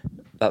done.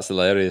 That's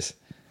hilarious.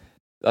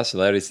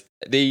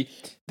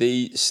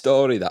 The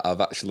story that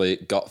I've actually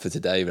got for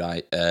today,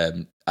 right,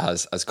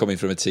 as coming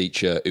from a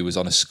teacher who was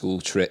on a school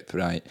trip,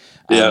 right,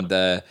 and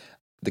the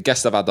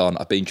guest I've had on,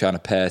 I've been trying to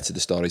pair to the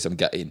stories I'm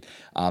getting,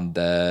 and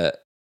I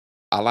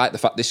like the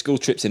fact this school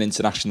trip's an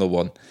international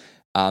one.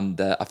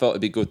 And I thought it'd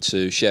be good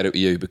to share it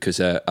with you because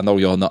I know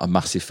you're not a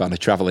massive fan of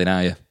travelling,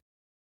 are you?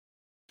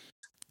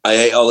 I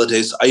hate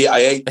holidays. I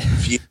hate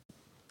views.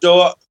 So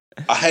what?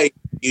 I hate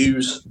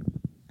views.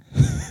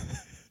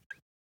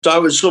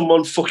 So when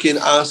someone fucking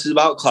asks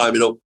about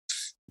climbing up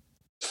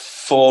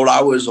 4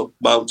 hours up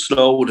Mount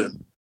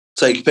Snowdon,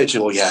 take a picture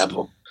and go, yeah,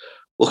 but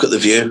look at the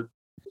view.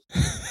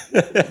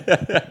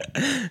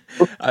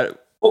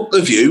 Look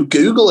the view,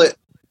 Google it.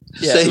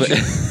 Yeah,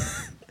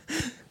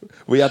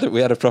 We had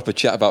a proper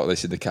chat about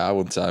this in the car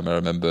one time. I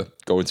remember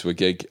going to a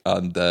gig,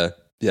 and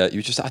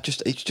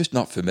it's just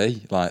not for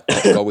me. Like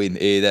going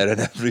here, there,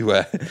 and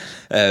everywhere.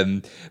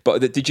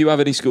 But did you have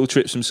any school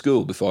trips from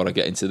school before I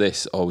get into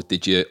this, or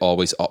did you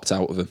always opt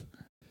out of them?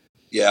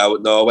 Yeah,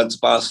 I went to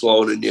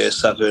Barcelona in year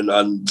 7,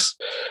 and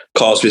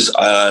caused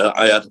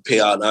I had a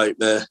PR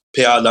nightmare.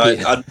 PR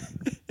night. At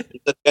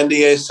the end of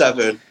year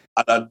 7,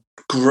 and I'd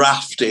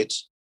grafted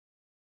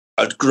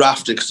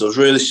because I was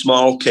a really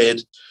small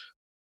kid.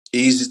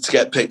 Easy to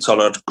get picked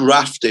on. I'd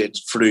grafted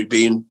through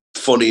being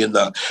funny in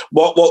that.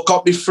 What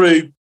got me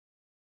through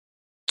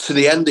to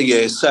the end of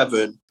year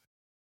 7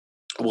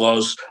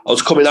 was I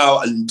was coming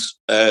out, and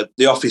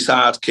the office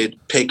hard kid,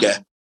 Piggy,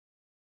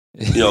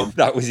 you know.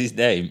 That was his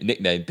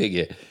nickname,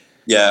 Piggy.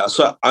 Yeah,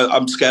 so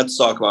I'm scared to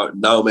talk about him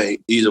now,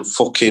 mate. He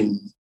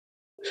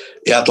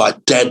had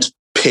like dead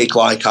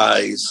pig-like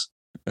eyes,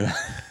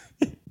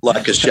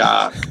 like a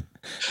shark.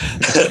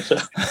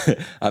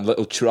 And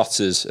little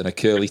trotters and a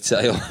curly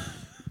tail.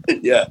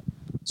 Yeah.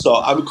 So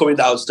I'm coming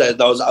downstairs.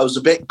 I was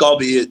a bit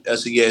gobby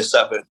as a year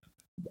 7.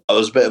 I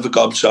was a bit of a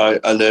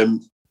gobshite, and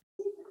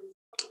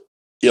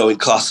in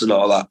class and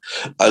all that.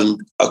 And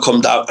I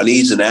come down, and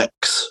he's an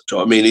X. Do you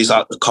know what I mean? He's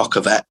like the cock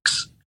of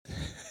X.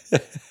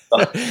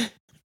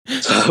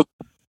 So I'm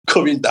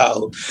coming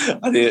down,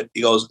 and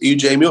he goes, "Are you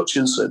Jamie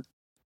Hutchinson?"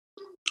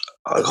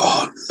 I go,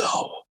 "Oh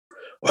no.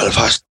 Well, if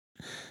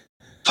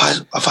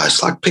I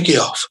slag Piggy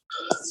off,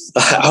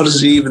 how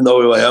does he even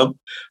know who I am?"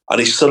 And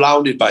he's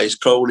surrounded by his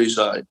cronies,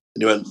 right? And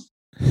he went,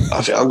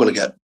 "I think I'm gonna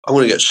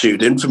get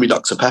sued in for me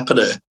Dr. Pepper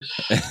there."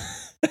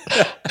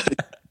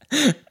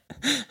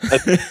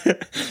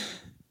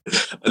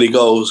 And he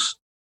goes,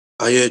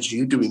 "I heard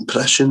you do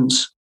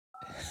impressions."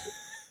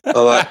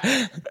 I'm like,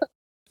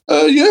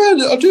 yeah,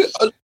 I do.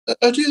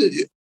 I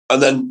do.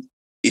 And then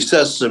he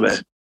says to me,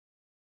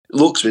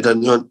 looks at me,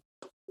 then he went,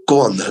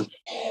 go on then.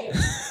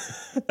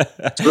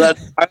 So then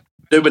I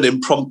do an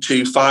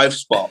impromptu 5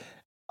 spot.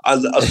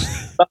 And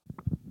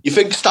you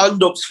think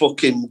stand-up's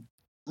fucking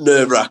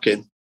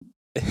nerve-wracking.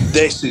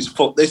 This is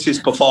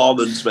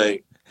performance,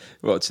 mate.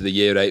 What, to the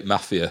year 8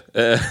 mafia?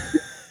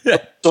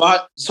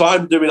 So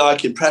I'm doing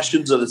like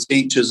impressions of the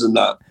teachers and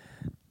that.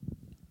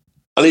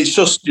 And it's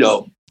just,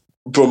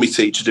 Brummie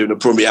teacher doing a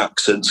Brummie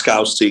accent,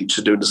 Scouse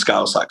teacher doing a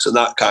Scouse accent,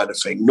 that kind of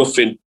thing.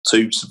 Nothing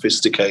too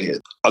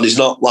sophisticated. And he's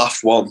not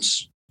laughed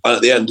once. And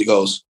at the end he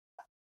goes,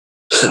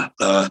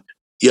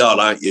 you're all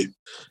right, you.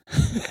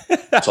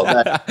 So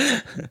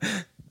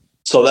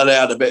then I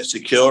had a bit of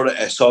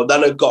security. So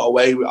then I got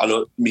away with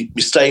it.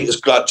 My status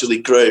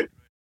gradually grew.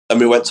 And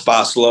we went to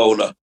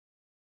Barcelona.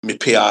 My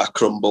PR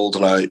crumbled,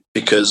 right?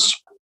 Because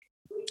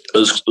I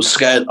was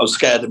scared. I was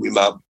scared of my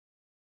mum.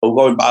 I'm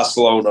going to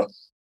Barcelona.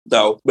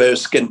 Now, we're a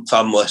skint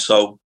family,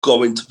 so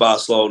going to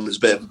Barcelona is a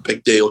bit of a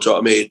big deal, do you know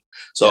what I mean?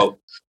 So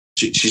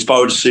she's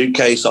borrowed a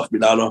suitcase off me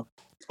nana.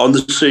 On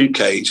the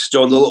suitcase, do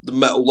you know the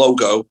metal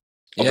logo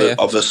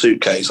of a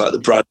suitcase, like the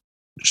brand,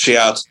 she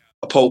had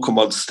a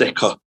Pokemon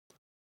sticker.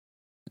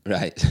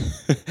 Right.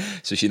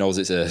 So she knows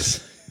it's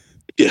hers.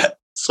 Yeah.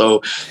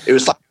 So it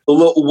was like a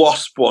little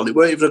wasp one. It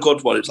wasn't even a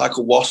good one. It was like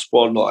a wasp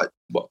one, like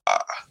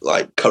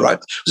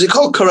Karanka. Was it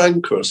called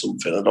Karanka or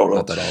something? I don't know.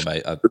 I don't know,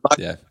 mate.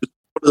 Yeah.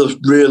 One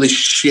of the really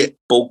shit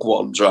bug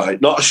ones,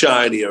 right? Not a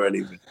shiny or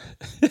anything.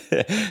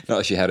 Not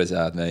as she had as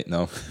hard, mate,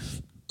 no.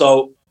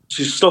 So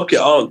she stuck it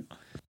on.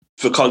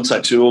 For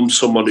context, I'm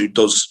someone who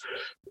does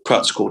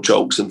practical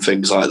jokes and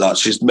things like that.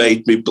 She's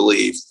made me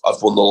believe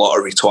I've won the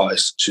lottery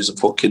twice. She's a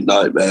fucking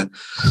nightmare.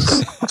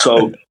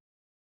 So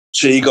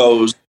she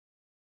goes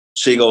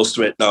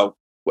to it, now,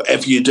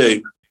 whatever you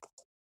do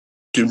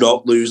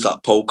not lose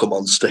that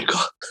Pokemon sticker.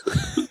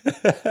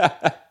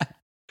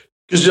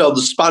 Because,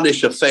 the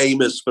Spanish are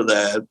famous for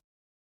their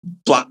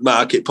black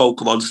market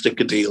Pokemon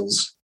sticker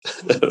deals.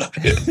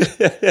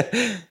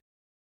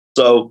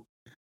 So,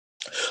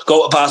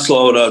 go to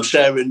Barcelona, I'm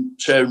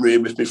sharing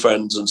room with my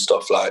friends and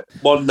stuff like.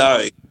 One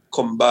night,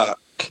 come back,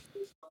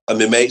 and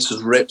my mates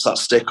has ripped that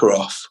sticker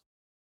off.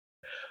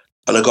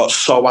 And I got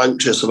so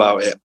anxious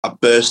about it, I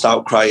burst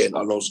out crying,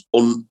 and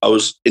I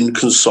was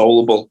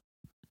inconsolable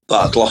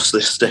that I'd lost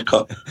this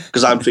sticker,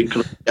 because I'm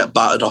thinking I'd get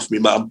battered off my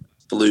mum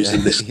for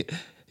losing this. You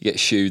get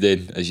shooed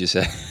in, as you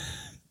say.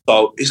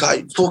 So he's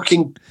like,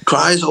 fucking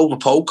cries over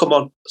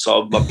Pokemon.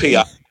 So my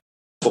PR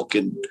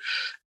fucking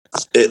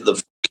hit the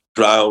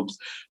ground.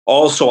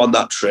 Also on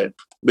that trip,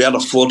 we had a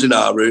flood in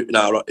our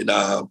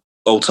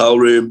hotel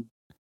room.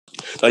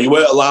 Now, you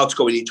weren't allowed to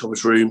go in each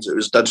other's rooms. It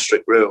was a dead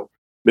strict rule.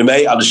 My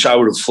mate had a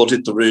shower and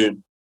flooded the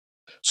room.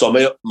 So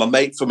my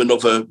mate from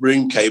another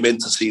room came in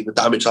to see the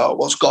damage. Oh,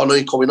 what's going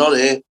on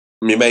here?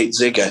 And my mate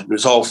Ziggy, it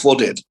was all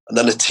flooded. And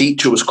then a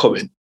teacher was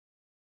coming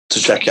to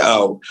check it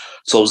out.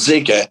 So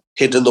Ziggy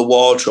hid in the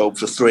wardrobe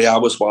for 3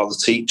 hours while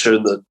the teacher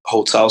and the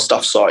hotel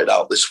staff sorted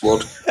out this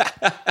flood.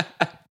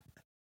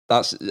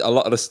 That's a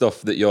lot of the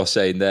stuff that you're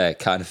saying there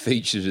kind of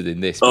features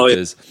within this,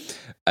 because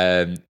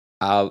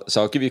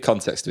I'll give you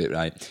context to it,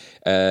 right?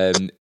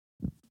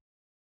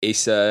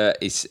 It's a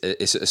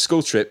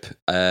school trip,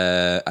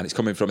 and it's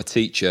coming from a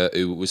teacher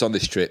who was on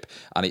this trip,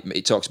 and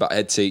it talks about a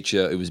head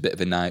teacher who was a bit of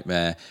a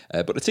nightmare,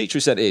 but the teacher who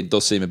sent it in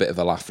does seem a bit of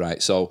a laugh,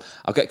 right? So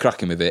I'll get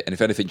cracking with it, and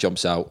if anything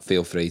jumps out,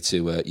 feel free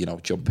to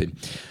jump in.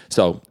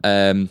 So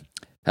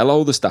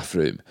hello, the staff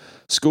room.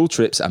 School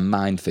trips are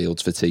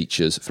minefields for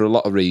teachers for a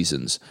lot of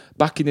reasons.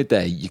 Back in the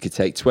day, you could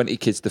take 20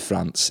 kids to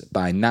France,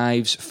 buy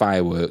knives,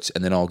 fireworks,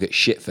 and then all get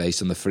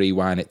shit-faced on the free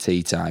wine at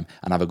tea time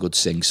and have a good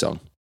sing-song.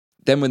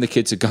 Then when the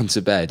kids had gone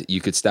to bed, you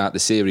could start the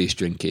serious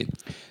drinking.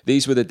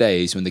 These were the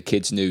days when the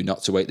kids knew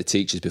not to wake the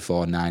teachers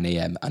before 9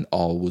 a.m. and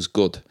all was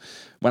good.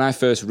 When I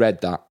first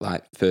read that,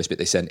 first bit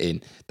they sent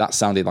in, that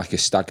sounded like a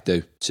stag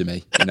do to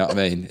me. You know what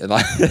I mean? And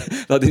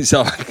that didn't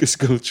sound like a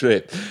school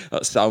trip.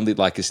 That sounded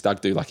like a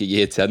stag do, like a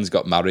year 10's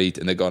got married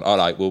and they're going, all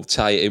right, we'll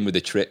tie it in with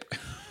a trip.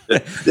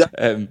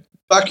 Yeah.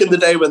 Back in the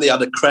day when they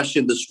had a crash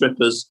in the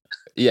strippers.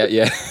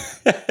 Yeah.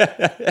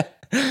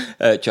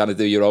 Trying to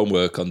do your own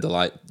work under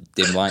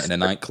dim light in a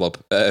nightclub.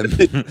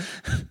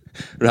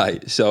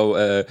 Right,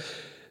 so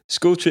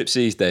school trips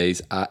these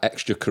days are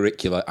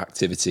extracurricular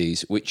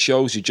activities, which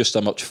shows you just how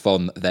much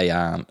fun they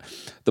aren't.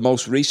 The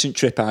most recent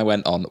trip I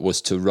went on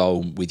was to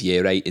Rome with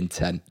year 8 and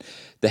 10.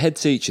 The head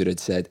teacher had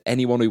said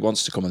anyone who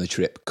wants to come on the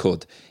trip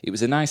could. It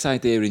was a nice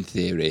idea in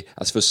theory,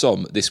 as for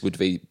some, this would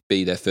be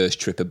their first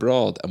trip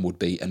abroad and would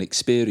be an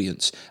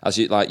experience. As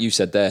you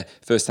said there,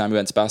 first time we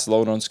went to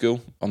Barcelona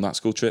on that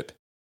school trip.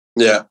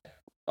 Yeah.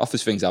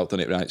 Offers things out,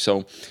 doesn't it, right?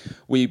 So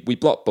we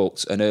block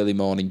booked an early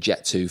morning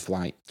Jet2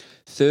 flight.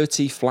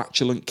 30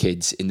 flatulent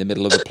kids in the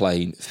middle of a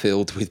plane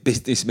filled with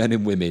businessmen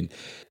and women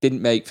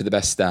didn't make for the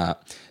best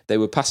start. They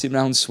were passing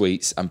round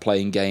sweets and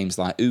playing games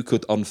like who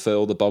could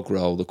unfurl the bog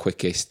roll the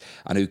quickest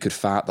and who could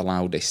fart the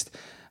loudest.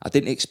 I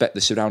didn't expect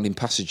the surrounding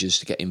passengers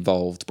to get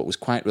involved, but was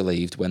quite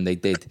relieved when they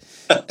did.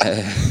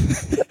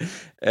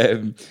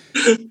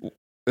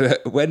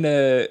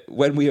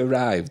 When we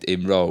arrived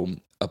in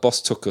Rome, a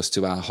boss took us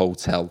to our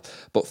hotel,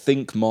 but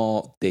think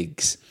more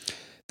digs.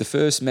 The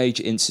first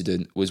major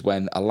incident was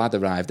when a lad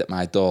arrived at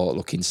my door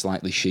looking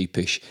slightly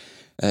sheepish.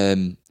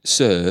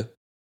 Sir,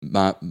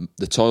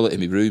 the toilet in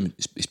my room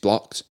is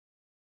blocked.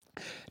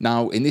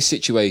 Now, in this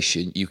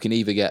situation, you can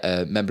either get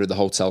a member of the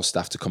hotel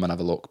staff to come and have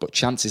a look, but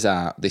chances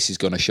are this is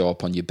going to show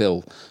up on your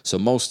bill. So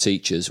most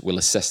teachers will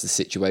assess the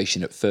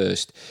situation at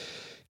first.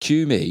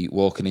 Cue me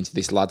walking into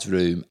this lad's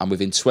room, and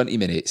within 20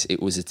 minutes,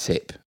 it was a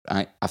tip.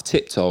 Right? I've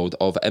tiptoed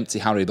over empty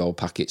Haribo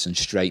packets and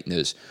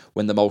straighteners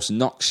when the most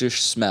noxious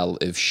smell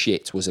of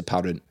shit was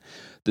apparent.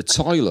 The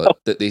toilet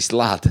that this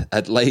lad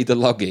had laid a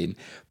log in,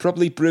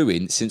 probably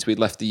brewing since we'd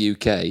left the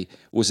UK,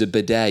 was a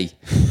bidet.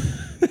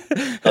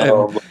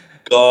 Oh my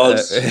God.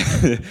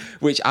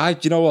 Which do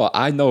you know what?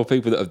 I know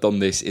people that have done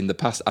this in the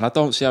past, and I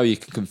don't see how you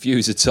can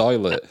confuse a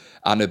toilet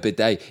and a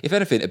bidet. If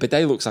anything, a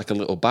bidet looks like a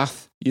little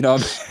bath. You know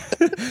what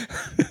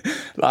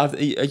I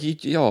mean?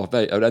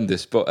 Mate,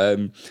 horrendous. But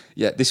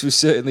this was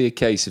certainly a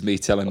case of me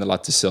telling the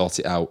lad to sort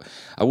it out.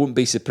 I wouldn't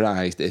be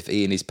surprised if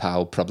he and his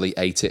pal probably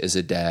ate it as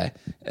a dare.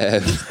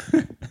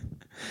 Do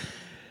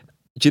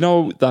you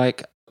know,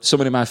 like,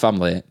 someone in my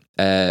family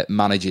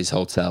manages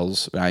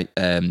hotels, right?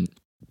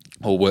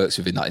 Or works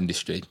within that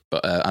industry,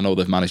 but I know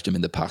they've managed them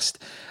in the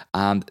past.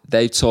 And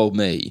they told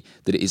me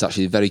that it is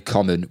actually very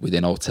common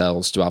within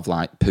hotels to have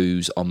like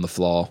poos on the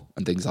floor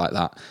and things like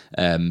that.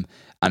 And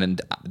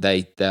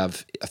they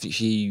have, I think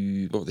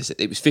it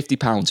was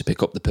 £50 to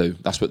pick up the poo.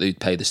 That's what they'd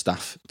pay the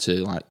staff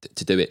to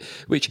do it.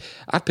 Which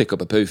I'd pick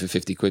up a poo for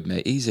 50 quid,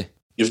 mate, easy.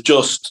 You've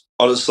just,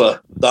 honestly,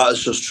 that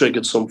has just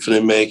triggered something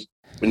in me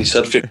when you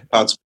said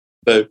 £50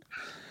 poo.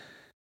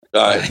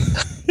 Right.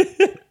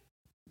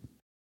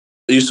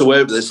 I used to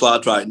work with this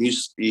lad, right, and he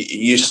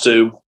used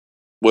to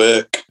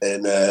work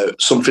in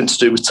something to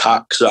do with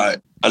tax,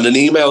 right, and an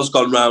email's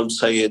gone round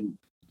saying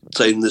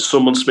there's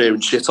someone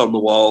smearing shit on the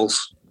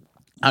walls.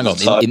 Hang on,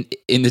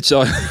 in the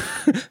toilet,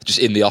 just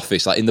in the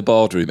office, like in the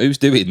boardroom. Who's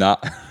doing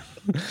that?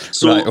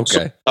 Right,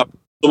 okay.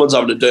 Someone's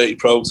having a dirty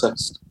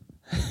protest.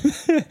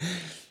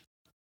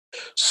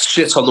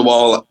 Shit on the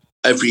wall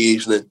every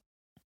evening,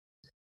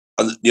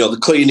 and the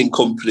cleaning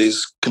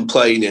company's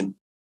complaining.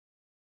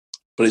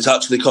 But it's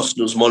actually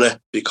costing us money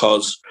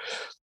because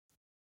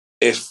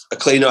if a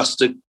cleaner has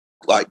to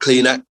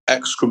clean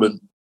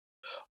excrement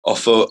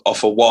off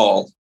a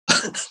wall,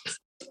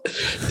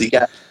 they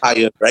get a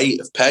higher rate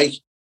of pay.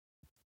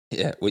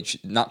 Yeah, which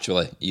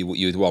naturally you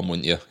would want,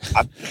 wouldn't you?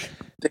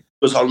 It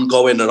was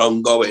ongoing,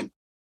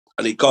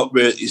 and it got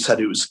really. He said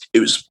it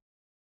was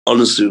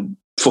honestly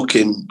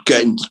fucking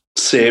getting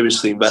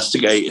seriously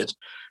investigated.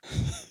 Do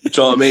you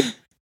know what I mean?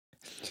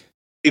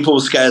 People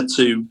were scared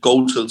to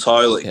go to the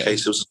toilet in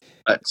case it was.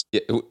 Yeah,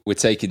 we're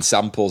taking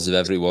samples of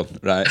everyone,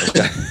 right?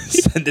 Okay.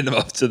 Sending them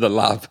off to the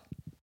lab.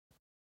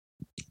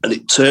 And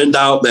it turned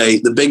out,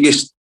 mate, the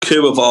biggest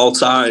coup of all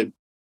time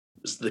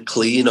was the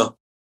cleaner.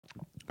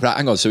 Right,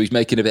 hang on. So he's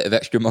making a bit of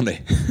extra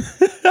money.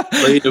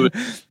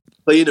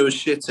 Cleaner was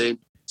shitting,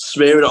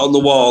 smearing it on the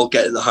wall,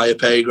 getting the higher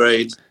pay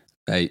grade.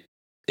 Hey,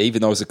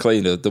 even though it's a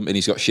cleaner, doesn't mean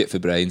he's got shit for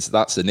brains.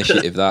 That's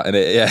initiative, that, isn't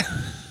it? Yeah.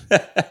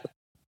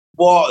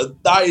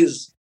 What? That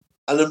is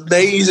an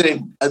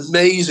amazing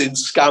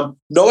scam.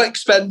 No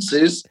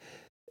expenses.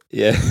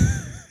 Yeah.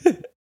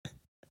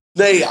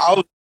 Mate,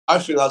 I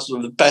think that's one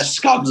of the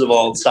best scams of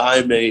all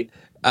time, mate.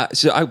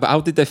 So how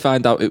did they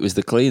find out it was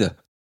the cleaner?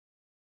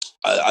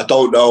 I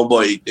don't know,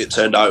 but it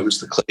turned out it was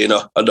the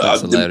cleaner.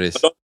 That's hilarious.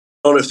 I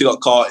don't know if they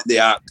got caught in the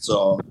act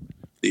or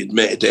they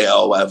admitted it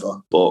or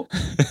whatever, but...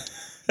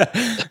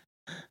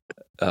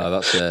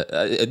 that's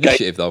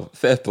initiative, though.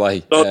 Fair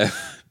play.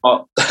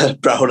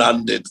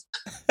 Brown-handed.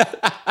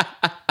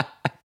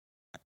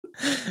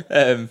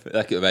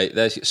 Mate,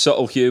 there's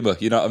subtle humour,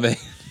 you know what I mean?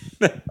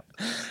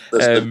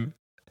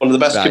 One of the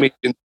best comedians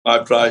in my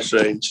price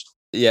range.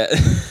 Yeah.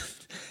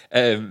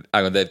 Hang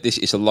on,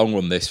 it's a long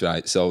one, this,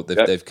 right? So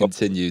they've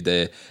continued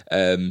there.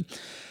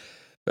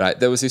 Right,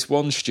 there was this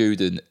one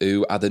student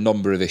who had a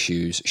number of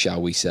issues,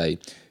 shall we say.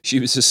 She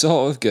was the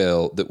sort of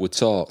girl that would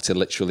talk to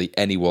literally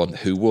anyone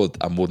who would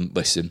and wouldn't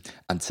listen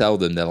and tell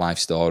them their life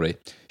story.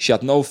 She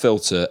had no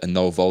filter and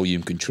no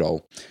volume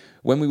control.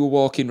 When we were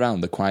walking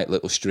round the quiet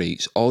little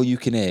streets, all you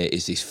can hear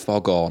is this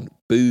foghorn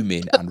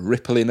booming and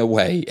rippling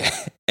away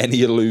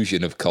any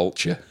illusion of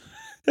culture.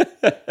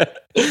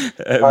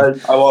 I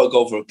want to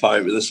go for a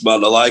pint with this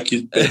man. I like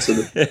his bits.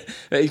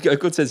 He's got a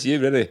good sense of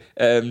humour,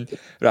 hasn't he?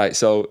 Right,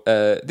 so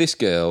this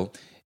girl,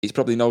 it's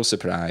probably no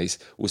surprise,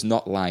 was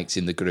not liked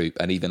in the group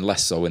and even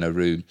less so in her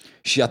room.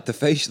 She had the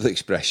facial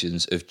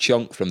expressions of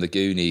Chunk from the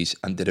Goonies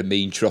and did a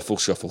mean truffle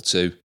shuffle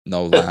too,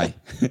 no lie.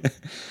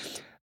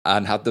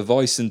 And had the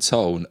voice and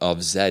tone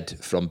of Zed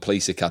from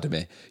Police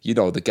Academy. You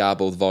know, the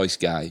garbled voice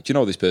guy. Do you know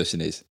who this person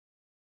is?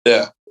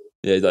 Yeah.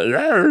 Yeah, he's like,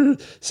 "Rawr."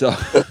 So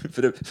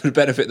for the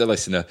benefit of the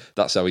listener,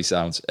 that's how he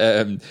sounds.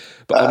 But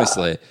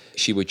honestly,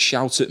 she would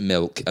shout at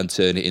milk and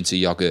turn it into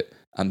yoghurt.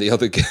 and the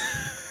other girl.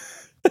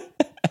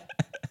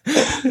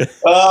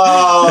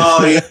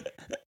 Oh, yeah.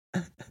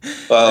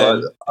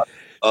 Well,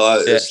 I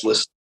like this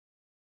list.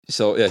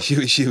 So yeah,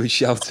 she would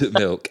shout at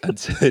milk and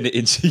turn it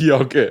into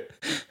yogurt,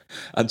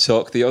 and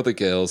talk the other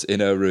girls in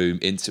her room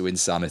into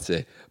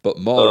insanity. But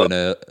more on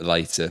her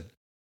later.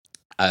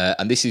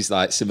 And this is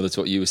like similar to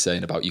what you were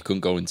saying about you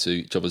couldn't go into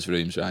each other's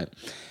rooms, right?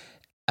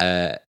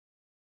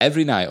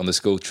 Every night on the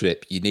school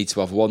trip, you need to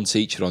have one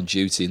teacher on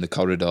duty in the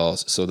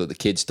corridors so that the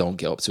kids don't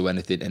get up to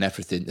anything and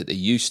everything that they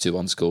used to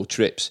on school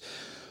trips.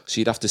 So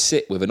you'd have to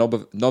sit with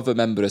another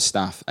member of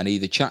staff and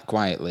either chat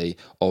quietly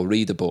or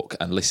read a book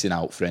and listen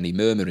out for any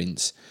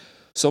murmurings.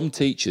 Some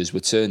teachers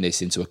would turn this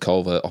into a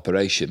covert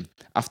operation.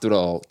 After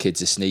all,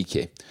 kids are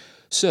sneaky.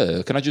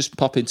 Sir, can I just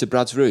pop into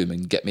Brad's room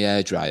and get my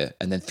hairdryer?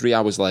 And then 3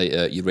 hours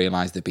later, you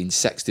realise they've been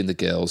sexting the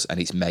girls and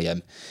it's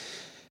mayhem.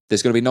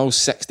 There's going to be no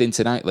sexting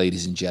tonight,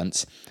 ladies and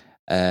gents.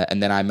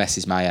 And then I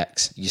messes my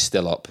ex. You're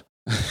still up.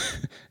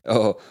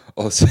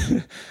 or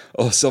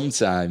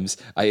sometimes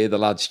I hear the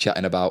lads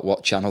chatting about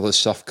what channel the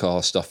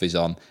softcore stuff is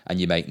on, and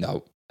you make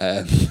note.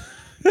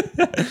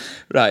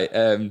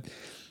 Right.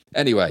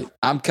 Anyway,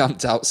 I'm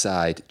camped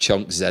outside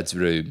Chunk Zed's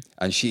room,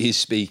 and she is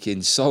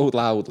speaking so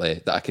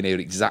loudly that I can hear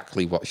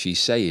exactly what she's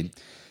saying.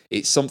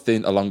 It's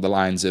something along the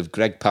lines of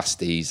Greg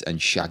pasties and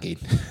shagging.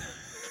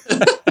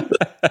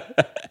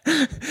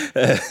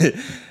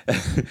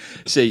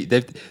 See,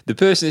 the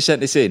person who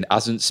sent this in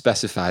hasn't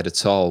specified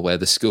at all where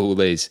the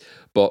school is,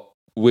 but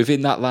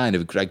within that line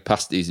of Greg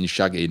pasties and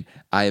shagging,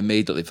 I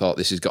immediately thought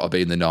this has got to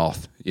be in the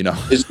north. You know,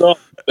 it's not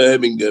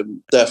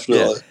Birmingham,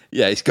 definitely.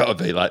 Yeah, it's got to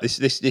be like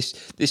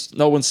this.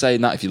 No one's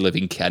saying that if you live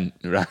in Kent,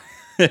 right?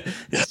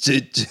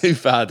 It's too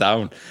far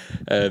down.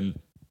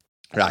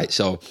 Right,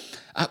 so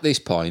at this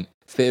point,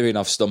 fearing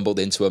I've stumbled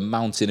into a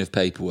mountain of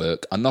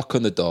paperwork, I knock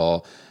on the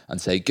door and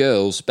say,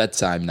 "Girls,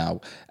 bedtime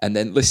now," and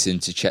then listen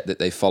to check that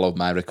they followed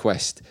my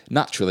request.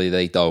 Naturally,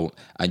 they don't,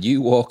 and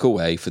you walk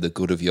away for the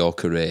good of your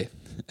career.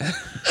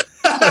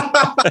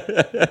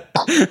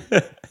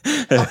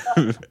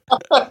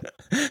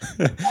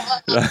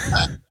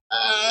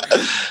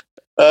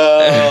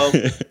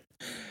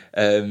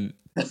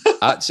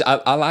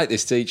 I like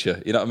this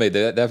teacher. You know what I mean?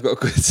 They've got a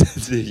good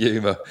sense of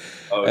humour.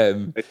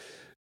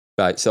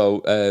 Right,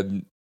 so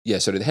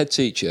so the head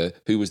teacher,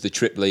 who was the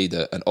trip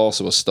leader and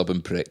also a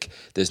stubborn prick,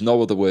 there's no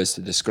other words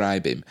to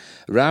describe him.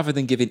 Rather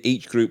than giving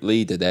each group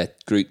leader their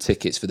group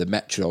tickets for the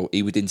metro,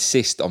 he would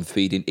insist on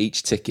feeding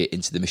each ticket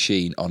into the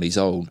machine on his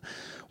own.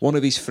 One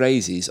of his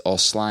phrases or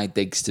sly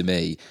digs to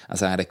me,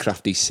 as I had a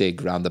crafty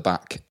cig round the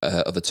back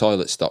of a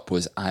toilet stop,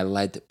 was, "I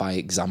led by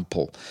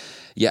example."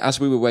 Yet as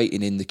we were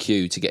waiting in the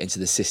queue to get into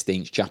the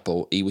Sistine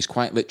Chapel, he was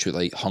quite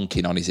literally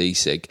honking on his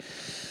e-cig.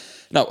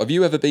 Now, have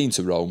you ever been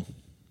to Rome?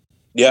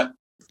 Yeah.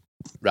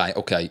 Right,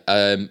 okay.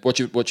 What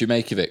do you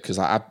make of it? Because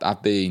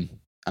I've been,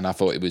 and I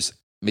thought it was,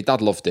 my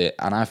dad loved it,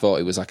 and I thought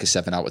it was like a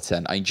 7 out of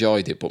 10. I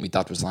enjoyed it, but my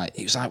dad was like,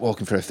 it was like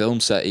walking through a film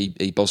set.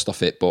 He buzzed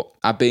off it, but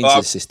I've been to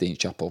the Sistine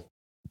Chapel.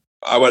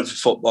 I went for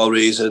football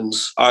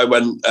reasons. I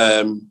went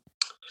to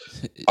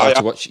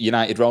watch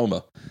United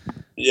Roma.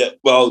 Yeah,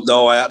 well,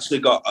 no, I actually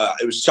got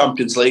it was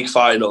Champions League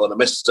final, and I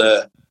missed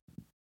an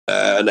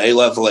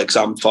A-level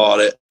exam for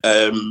it.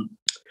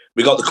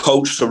 We got the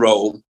coach to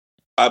Rome,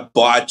 but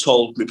I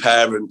told my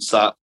parents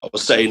that I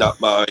was staying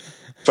at my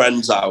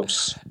friend's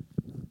house.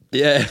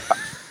 Yeah,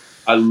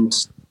 and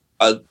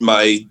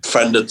my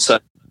friend had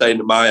said staying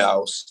at my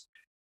house,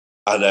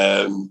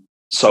 and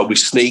so we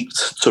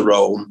sneaked to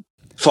Rome.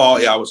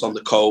 40 hours on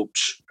the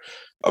coach,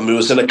 and we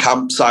was in a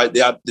campsite.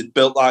 They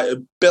built like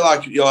a bit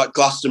like, you know, like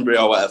Glastonbury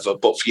or whatever,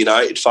 but for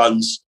United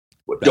fans.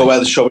 Right. You know, where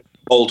they showed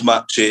old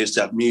matches,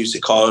 they had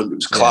music on. It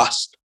was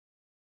class.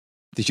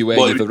 Did you wear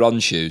your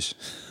Veron shoes?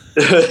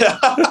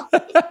 The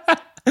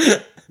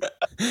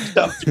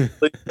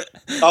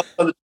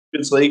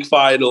Champions League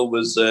final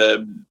was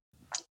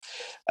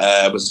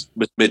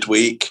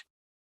midweek.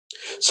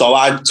 So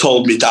I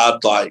told my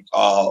dad, like,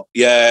 "Oh,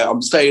 yeah,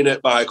 I'm staying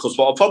at Michael's,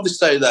 but I'll probably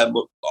stay there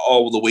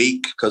all the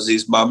week because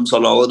his mum's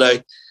on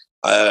holiday.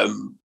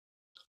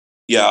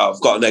 Yeah,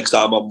 I've got an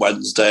exam on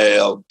Wednesday.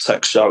 I'll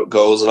text you how it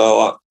goes and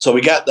all that." So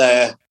we get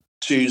there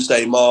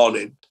Tuesday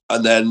morning,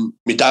 and then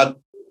my dad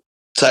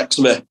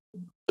texts me,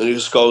 and he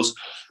just goes,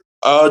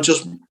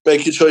 "Just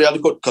making sure you had a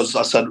good," because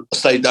I said I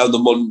stayed down the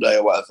Monday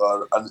or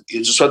whatever, and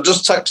he just went,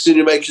 "Just texting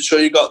you, making sure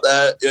you got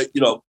there,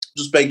 you know,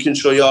 just making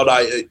sure you're all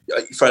right at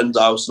your friend's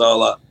house and all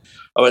that."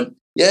 I went,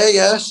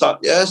 yeah,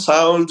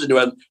 sound. And he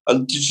went,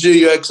 "And did you do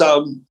your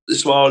exam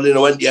this morning?" I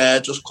went, "Yeah,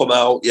 just come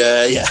out,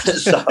 yeah."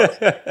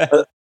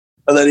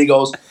 And then he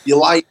goes, "You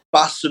like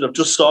bastard, I've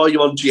just saw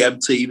you on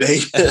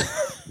GMTV."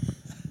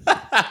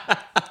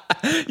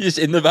 Just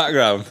in the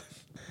background.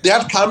 They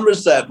had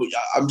cameras there, but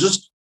I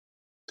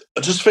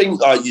just think,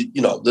 like,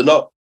 you know, they're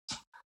not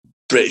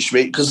British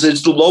meat, because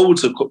there's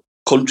loads of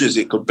countries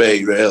it could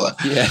be, really.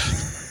 Yeah.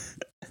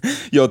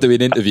 You're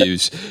doing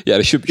interviews. Yeah,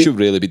 I should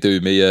really be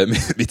doing me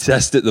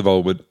test at the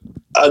moment.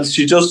 And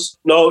she just,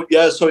 so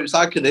it's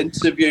like an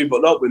interview,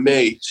 but not with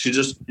me. She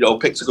just, you know,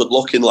 picked a good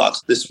looking lad.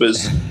 This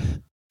was...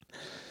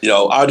 You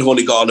know, I'd have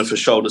only got on her for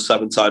shoulder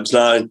 7 times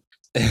 9.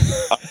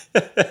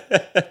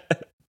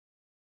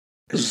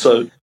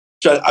 So,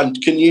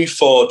 and can you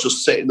four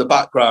just sit in the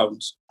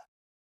background?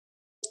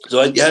 So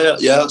I went,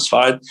 yeah, that's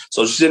fine.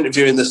 So she's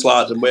interviewing this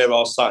lad and we're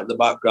all sat in the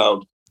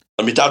background.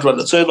 And my dad went,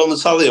 I turned on the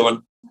telly and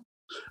went,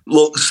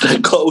 look,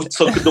 go,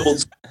 took a double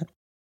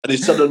and he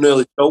said I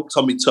nearly choked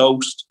on my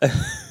toast.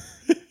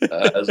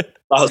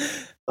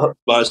 That's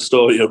my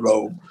story of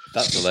Rome.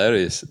 That's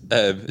hilarious.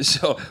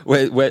 So,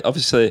 wait,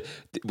 obviously,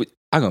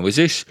 hang on, was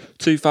this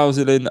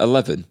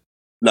 2011?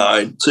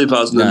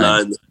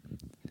 2009.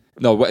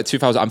 No,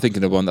 2000. I'm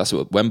thinking of one that's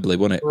at Wembley,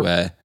 wasn't it?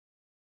 Where,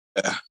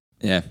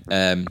 yeah.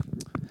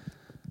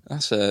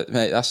 That's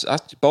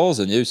balls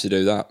on you to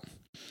do that.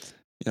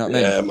 You know what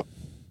I mean? Yeah,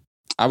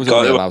 I was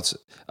only allowed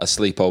a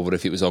sleepover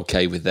if it was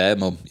okay with their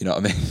mum. You know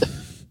what I mean?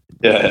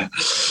 Yeah,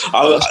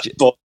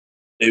 but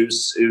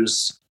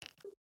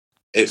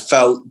it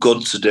felt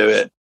good to do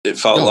it. It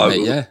felt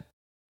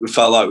we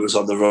felt like we was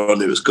on the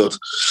run. It was good.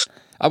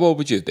 How old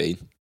would you have been?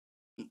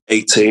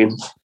 18.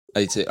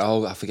 18.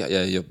 Oh, I forget.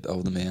 Yeah, you're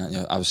older than me, aren't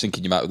you? I was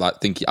thinking you might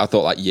I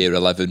thought like year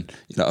 11.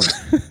 You know,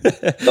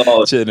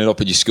 turning up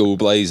in your school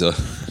blazer.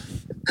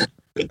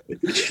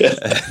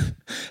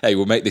 Hey,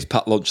 we'll make this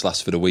packed lunch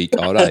last for the week.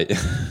 All right.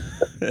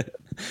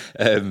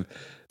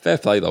 Fair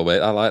play though,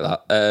 mate. I like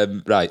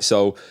that. Right.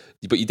 So,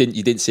 but you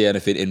didn't see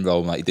anything in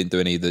Rome. Like you didn't do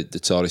any of the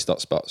tourist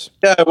hotspots.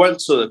 Yeah, I went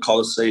to the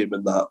Colosseum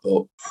and that,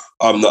 but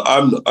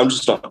I'm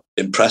just not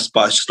impressed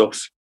by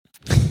stuff.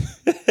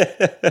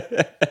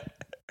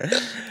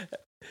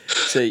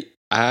 See,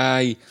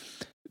 the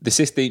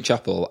Sistine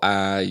Chapel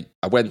I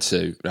went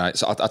to, right?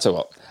 So I'll tell you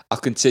what, I'll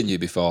continue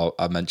before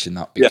I mention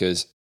that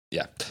because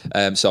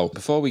so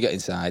before we get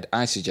inside,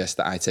 I suggest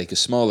that I take a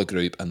smaller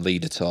group and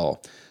lead a tour.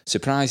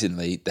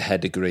 Surprisingly, the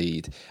head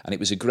agreed, and it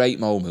was a great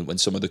moment when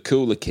some of the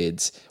cooler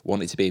kids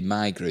wanted to be in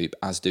my group,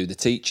 as do the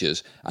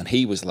teachers, and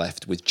he was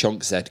left with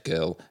Chunk Z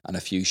Girl and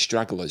a few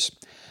stragglers.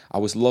 I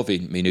was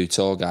loving my new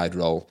tour guide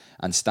role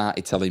and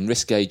started telling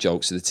risque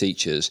jokes to the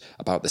teachers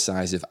about the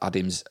size of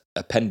Adam's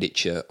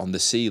appendage on the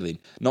ceiling,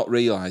 not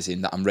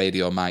realising that I'm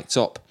radio mic'd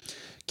up.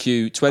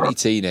 Cue 20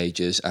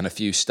 teenagers and a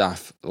few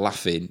staff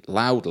laughing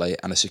loudly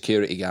and a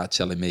security guard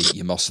telling me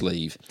you must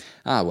leave.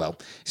 Ah, well,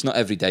 it's not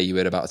every day you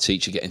hear about a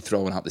teacher getting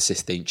thrown out the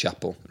Sistine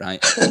Chapel,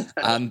 right?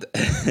 And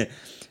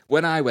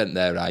when I went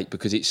there, right,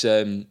 because it's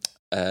all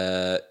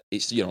the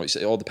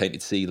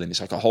painted ceiling,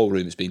 it's like a whole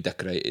room that's been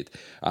decorated,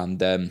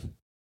 and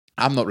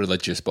I'm not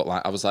religious, but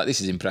like I was like,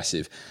 this is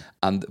impressive.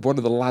 And one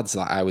of the lads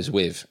that I was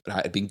with,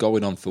 right, had been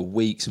going on for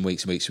weeks and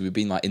weeks and weeks. So we'd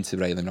been like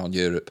interrailing around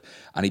Europe,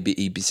 and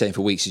he'd be saying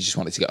for weeks he just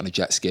wanted to get on a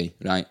jet ski,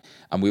 right?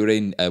 And we were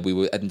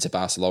heading to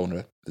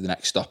Barcelona for the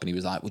next stop, and he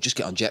was like, "We'll just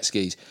get on jet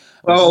skis."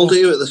 How old are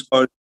you at this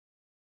point?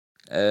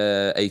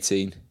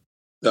 18.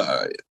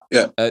 Yeah.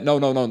 No,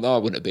 I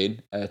wouldn't have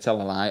been.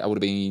 Tell a lie, I would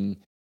have been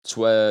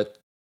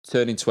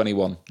turning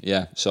 21.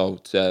 Yeah.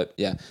 So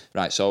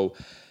right. So.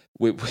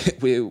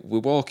 We're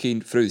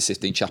walking through the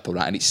Sistine Chapel,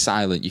 right, and it's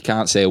silent. You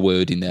can't say a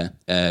word in there.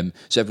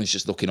 So everyone's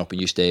just looking up,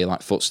 and you just hear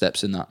like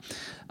footsteps and that.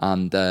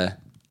 And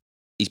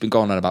he's been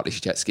going on about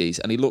these jet skis,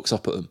 and he looks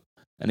up at them,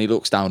 and he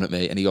looks down at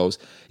me, and he goes,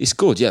 "It's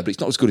good, yeah, but it's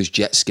not as good as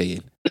jet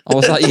skiing." I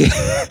was like,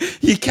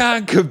 you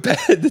can't compare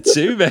the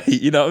two, mate.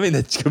 You know what I mean?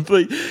 They're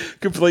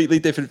completely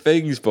different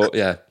things. But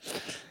yeah,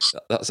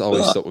 that's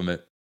always stuck with me.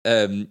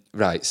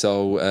 Right,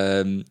 so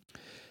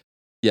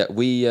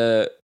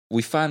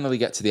we finally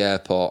get to the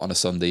airport on a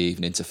Sunday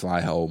evening to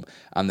fly home,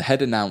 and the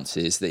head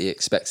announces that he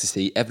expects to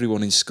see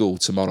everyone in school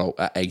tomorrow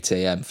at 8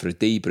 a.m. for a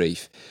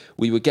debrief.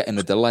 We were getting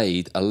a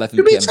delayed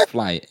 11 p.m.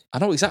 flight. I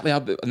know exactly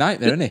how a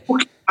nightmare, isn't it?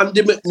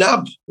 Andy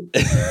McNabb.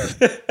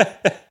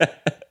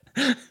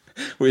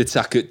 We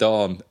attack at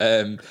dawn.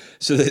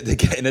 So they're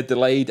getting a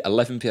delayed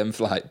 11 p.m.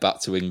 flight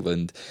back to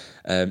England.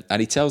 And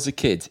he tells the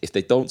kids if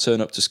they don't turn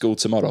up to school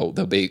tomorrow,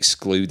 they'll be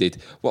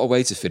excluded. What a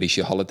way to finish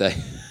your holiday.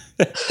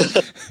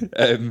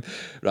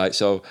 Right,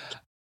 so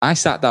I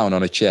sat down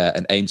on a chair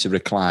and aimed to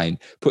recline,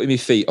 putting my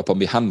feet up on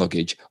my hand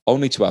luggage,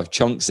 only to have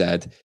Chunk Z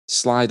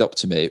slide up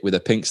to me with her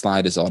pink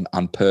sliders on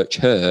and perch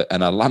her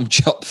and her lamb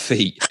chop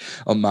feet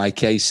on my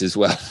case as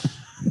well.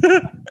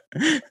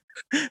 This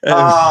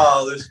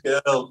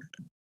girl.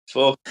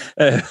 Fuck.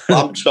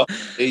 Lamb chop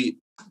feet.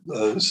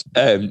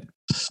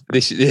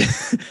 This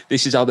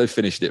is how they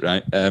finished it,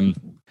 right?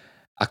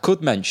 I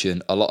could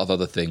mention a lot of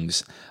other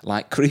things,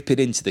 like creeping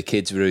into the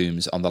kids'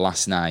 rooms on the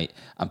last night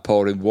and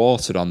pouring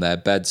water on their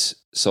beds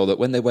so that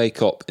when they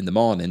wake up in the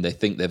morning, they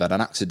think they've had an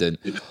accident.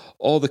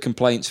 All the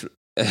complaints from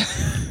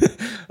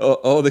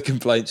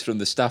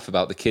the staff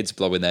about the kids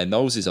blowing their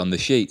noses on the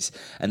sheets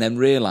and then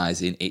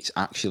realising it's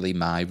actually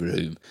my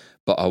room,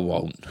 but I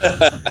won't.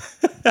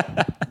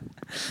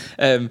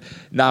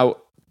 Now,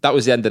 that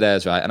was the end of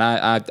theirs, right? And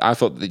I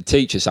thought the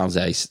teacher sounds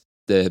ace.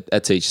 The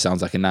head teacher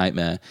sounds like a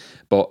nightmare,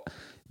 but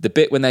The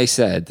bit when they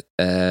said,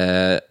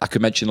 I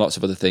could mention lots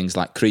of other things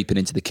like creeping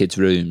into the kids'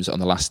 rooms on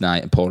the last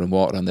night and pouring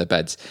water on their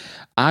beds.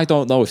 I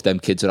don't know if them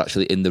kids are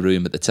actually in the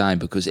room at the time,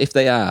 because if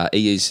they are,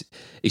 he's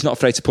not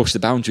afraid to push the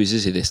boundaries,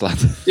 is he, this lad?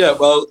 Yeah,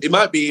 well, he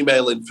might be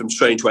emailing from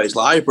Strange Ways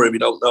Library, we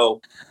don't know.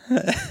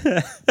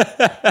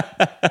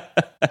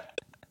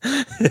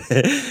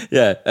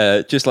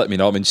 Yeah, just let me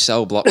know. I'm in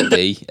cell block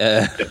D.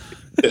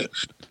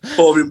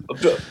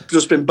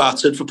 Just been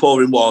battered for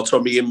pouring water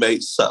on my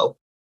inmate's cell.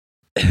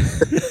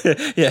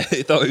 Yeah,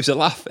 he thought it was a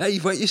laugh. Hey,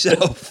 you wet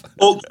yourself.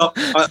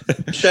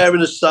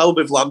 Sharing a cell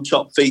with Lamb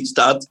Chop Feet's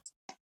dad.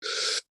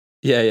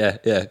 Yeah.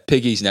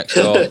 Piggy's next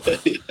door.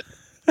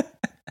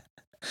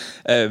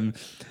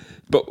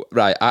 But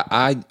right,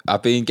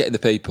 I've been getting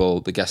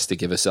the guests to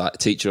give us a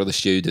teacher or the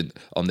student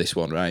on this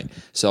one, right?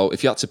 So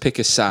if you had to pick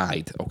a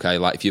side, okay,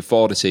 like if you're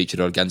for the teacher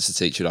or against the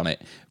teacher on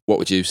it, what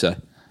would you say?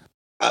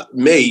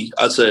 Me,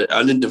 as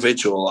an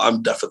individual,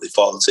 I'm definitely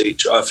for the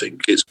teacher. I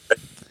think it's great.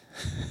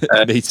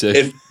 Me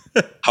too.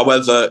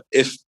 However,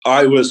 if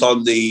I was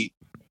on the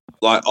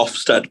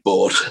Ofsted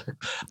board,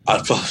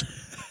 I'd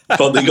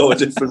probably go a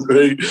different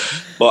route.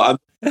 But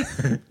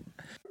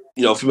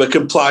from a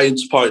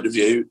compliance point of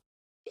view,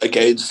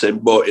 against him.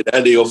 But in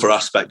any other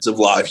aspect of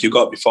life, you've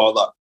got to be for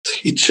that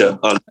teacher.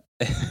 And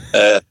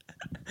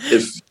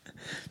if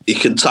he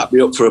can tap me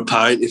up for a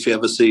pint if he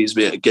ever sees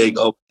me at a gig,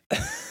 I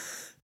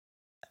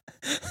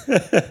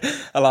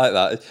like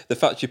that. The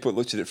fact you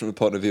looked at it from the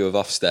point of view of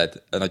Ofsted,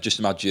 and I just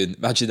imagine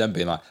them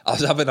being like, I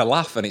was having a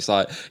laugh, and it's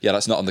like, yeah,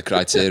 that's not on the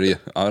criteria.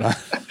 All right.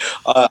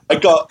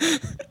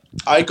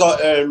 I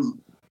got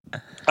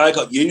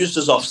used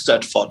as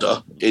Ofsted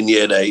fodder in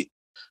year 8.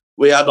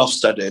 We had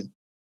Ofsted in,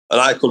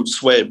 and I couldn't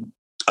swim,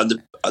 and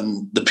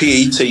the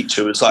PE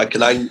teacher was like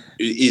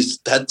he's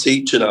head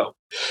teacher now,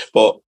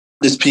 but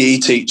this PE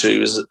teacher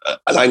was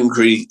an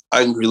angry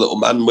little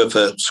man with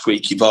a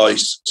squeaky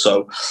voice,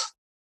 so.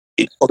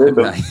 He couldn't,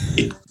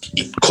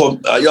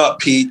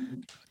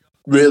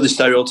 really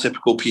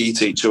stereotypical PE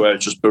teacher where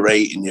it's just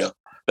berating you,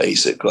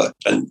 basically.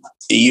 And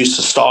he used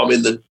to storm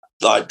in the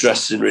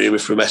dressing room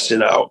if we're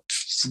messing out,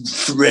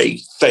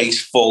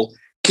 face full,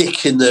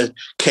 kicking the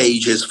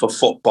cages for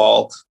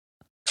football,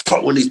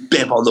 throwing his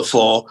bib on the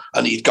floor,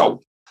 and he'd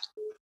go,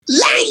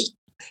 "Late,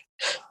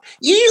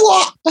 you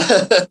what?"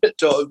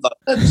 Joe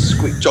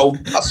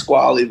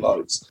Pasquale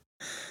voice.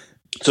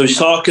 So he's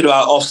talking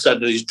about Ofsted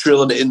and he's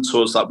drilling it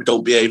into us that we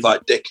don't behave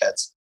like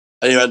dickheads.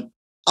 And he went,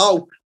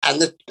 "Oh, and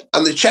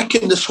they're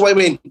checking the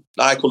swimming."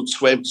 I couldn't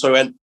swim. So he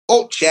went,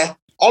 "Oh, yeah,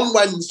 on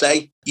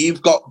Wednesday,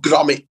 you've got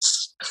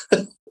grommets."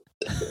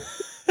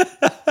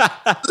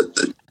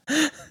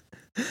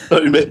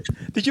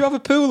 Did you have a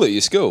pool at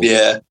your school?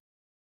 Yeah.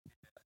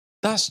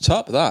 That's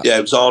top, that. Yeah,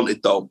 it was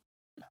haunted, though.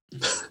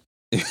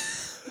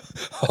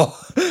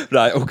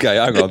 Right, okay,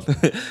 hang on.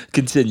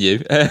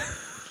 Continue.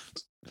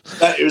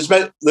 It was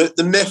meant.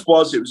 The myth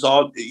was it was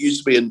on. It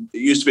used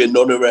to be a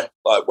nunnery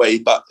way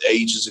back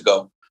ages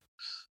ago.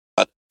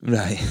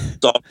 Right.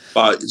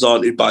 It's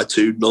haunted by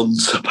 2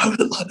 nuns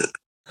apparently.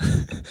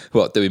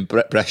 What, doing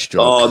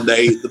breaststroke? Oh,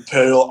 mate, the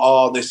pool.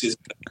 Oh, this is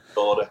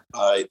order.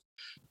 Right.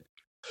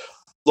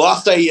 The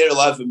last day of year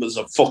 11 was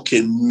a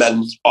fucking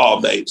oh,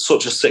 mate,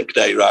 such a sick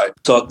day, right?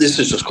 So this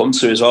has just come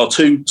to me as well.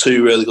 Two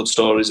really good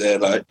stories here,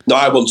 right? Now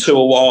I won 2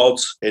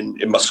 awards in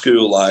my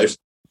school life.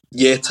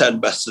 Year 10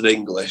 best in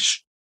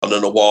English. And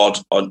an award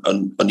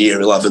on year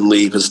 11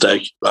 Leavers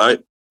Day,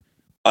 right?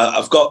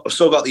 I've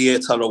still got the year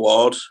 10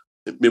 award.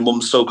 My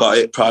mum's still got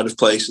it, pride of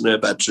place in her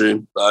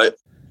bedroom, right?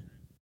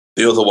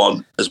 The other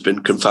one has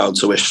been confounded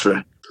to history.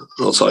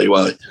 I'll tell you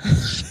why.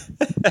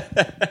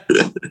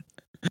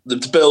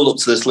 The build up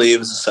to this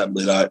Leavers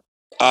Assembly, right?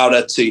 Our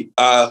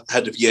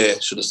head of year,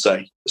 should I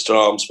say, Mr.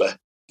 Armsby.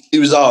 He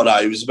was all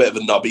right. He was a bit of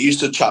a knob. He used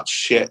to chat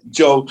shit.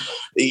 Joe,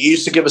 he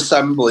used to give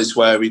assemblies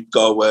where he'd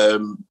go,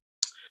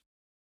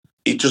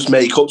 he'd just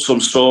make up some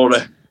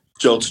story,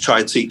 Joe, to try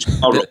and teach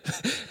moral.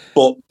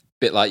 But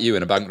bit like you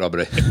in a bank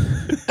robbery.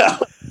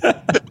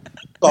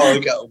 Sorry,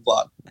 get on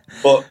black.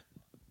 But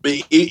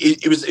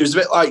it was a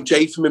bit like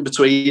Jay from In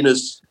Between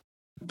Us,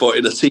 but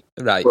in a team.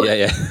 Right,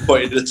 yeah.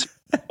 But in a team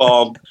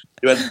form.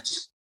 He went,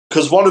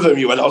 because one of them,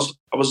 he went, I was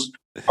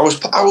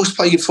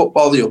playing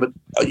football the other,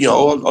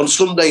 on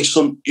Sunday.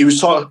 He was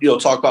talking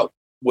about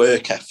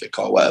work ethic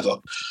or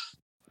whatever.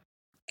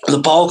 And the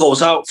ball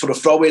goes out for the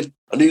throw-in,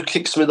 and who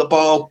kicks me the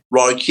ball?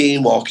 Roy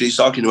Keane walking his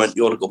dog, and he went,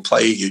 "You're a good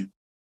player, you."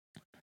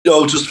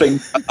 Just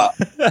think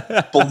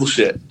that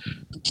bullshit.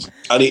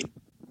 And he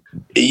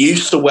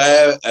used to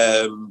wear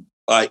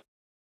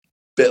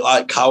bit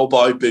like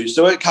cowboy boots.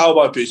 They weren't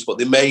cowboy boots, but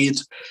they made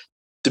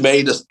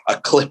a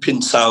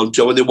clipping sound,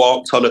 Joe, when they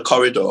walked on a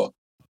corridor.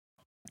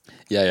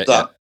 Yeah.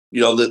 The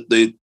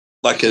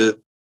like a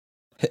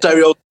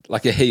stereo,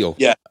 like a heel.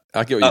 Yeah,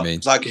 I get what you mean.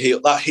 It's like a heel.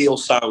 That heel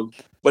sound.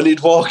 When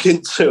he'd walk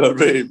into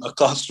a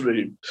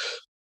classroom,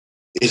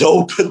 he'd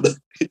open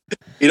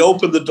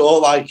the door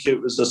like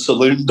it was a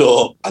saloon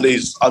door, and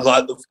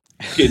like the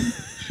fucking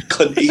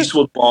Clint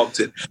Eastwood walked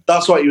in.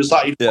 That's what he was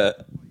like. Yeah.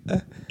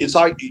 It's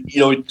like,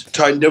 he'd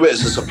try and do it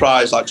as a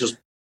surprise, like just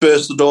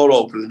burst the door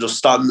open and just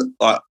stand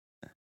like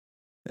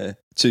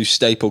 2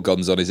 staple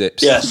guns on his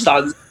hips. Yeah,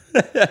 stand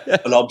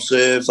and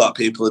observe that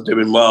people are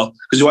doing well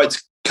because you want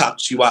to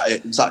catch you at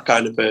it. It's that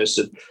kind of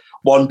person.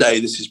 One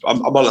day,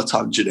 I'm on a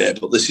tangent here,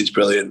 but this is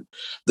brilliant.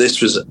 This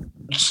was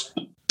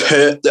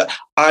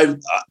I've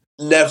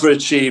never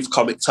achieved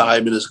comic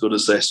timing as good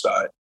as this.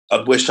 Right,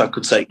 I wish I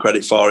could take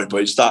credit for it,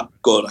 but it's that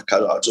good.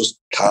 I just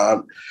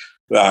can't.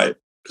 Right,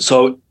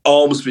 so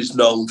Ormsby's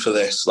known for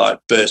this, like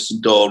bursting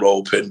door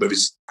open with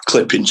his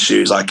clipping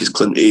shoes, like his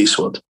Clint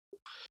Eastwood.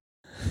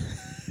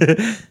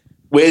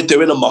 We're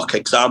doing a mock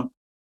exam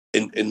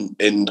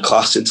in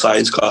class, in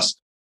science class,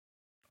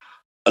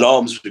 and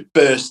Ormsby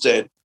burst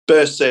in,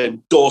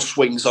 door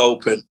swings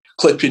open,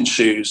 clipping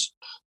shoes.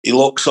 He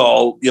looks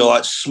all,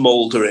 like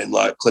smouldering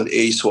like Clint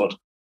Eastwood.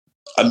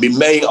 And my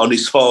mate on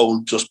his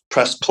phone just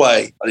pressed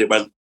play and it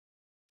went,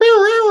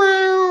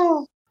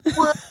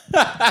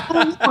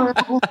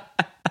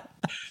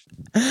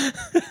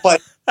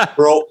 like,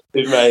 broke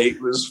me, mate.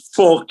 It was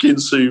fucking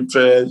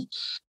superb.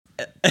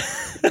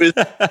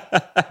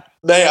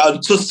 Mate, I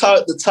just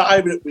at the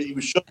time he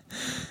was shut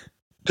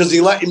because he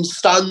let him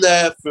stand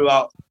there for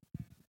about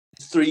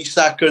 3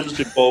 seconds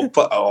before.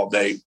 Oh,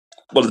 mate,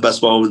 one of the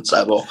best moments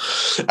ever.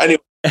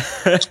 Anyway,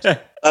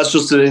 that's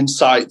just an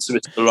insight to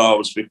Mr.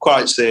 Ormsby.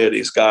 Quite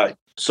serious guy.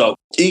 So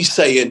he's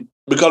saying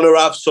we're going to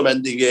have some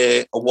end of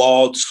year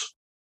awards,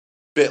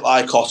 a bit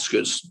like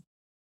Oscars,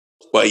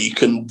 where you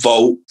can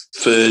vote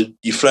for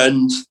your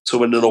friend to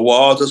win an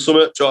award or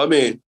something. Do you know what I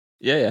mean?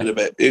 Yeah.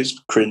 It's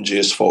cringy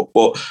as fuck,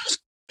 but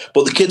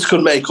the kids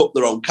could make up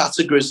their own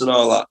categories and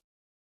all that.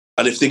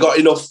 And if they got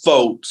enough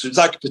votes, it's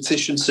like a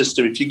petition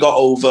system. If you got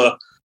over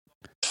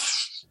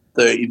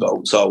 30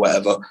 votes or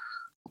whatever,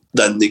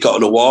 then they got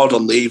an award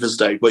on Leavers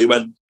Day. But he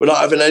went, we're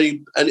not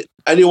having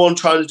anyone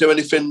trying to do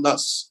anything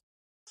that's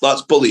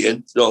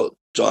bullying, like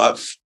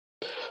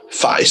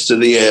fattest of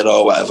the year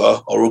or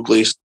whatever, or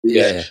ugliest of the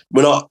year.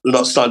 We're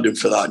not standing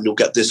for that, and you'll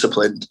get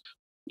disciplined.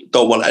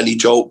 Don't want any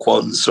joke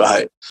ones,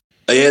 right?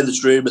 I hear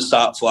this rumour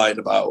start flying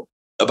about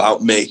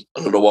me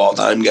and an award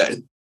I'm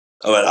getting.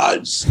 I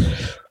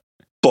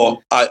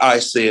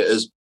see it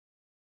as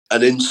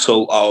an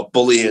insult or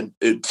bullying.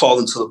 It fall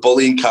into the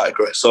bullying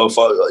category. So if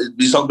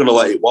he's not going to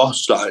let it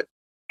wash, right?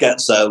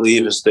 Gets their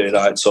Leavers Day,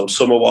 right? So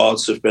some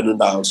awards have been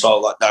announced,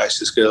 all like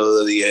nicest girl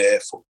of the year,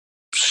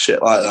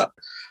 shit like that.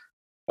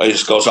 And he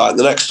just goes, right,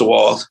 the next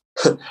award.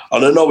 And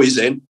I know he's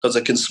in because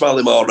I can smell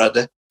him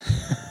already.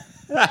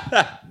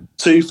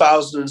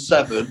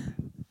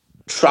 2007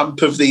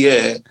 Tramp of the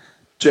Year,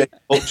 Jamie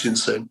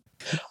Hutchinson.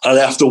 And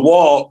I have to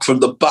walk from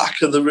the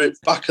back of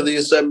the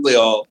assembly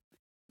hall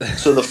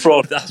to the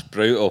front. That's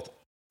brutal.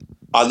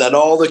 And then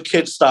all the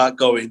kids start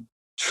going,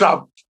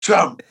 tramp,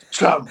 tramp,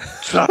 tramp,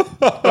 tramp,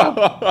 tramp.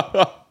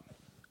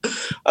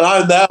 And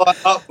I'm there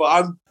like that, but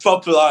I'm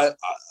probably like,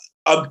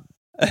 I'm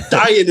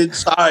dying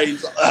inside.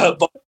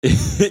 But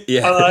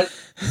yeah.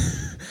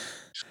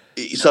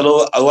 He said,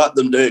 I let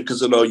them do it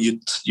because I know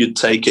you'd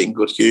take it in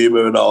good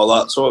humour and all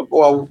that. So,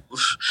 well,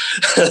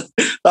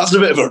 that's a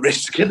bit of a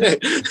risk,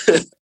 isn't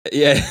it?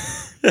 Yeah.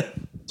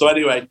 So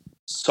anyway,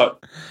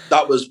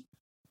 that was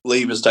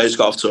Leavers Day.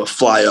 Got off to a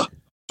flyer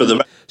for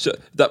the. So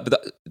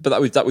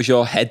that was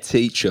your head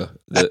teacher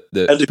that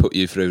put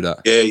you through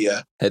that.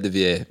 Yeah. Head of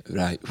year,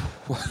 right?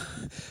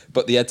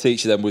 But the head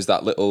teacher then was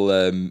that little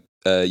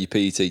your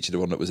PE teacher, the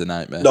one that was a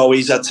nightmare. No,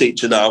 he's head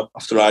teacher now.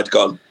 After I'd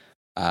gone.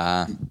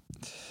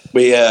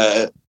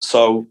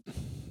 So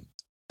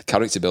the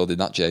character building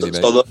that Jamie.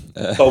 So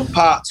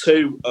part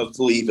 2 of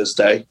Leavers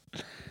Day.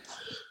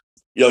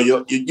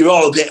 You're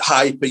all a bit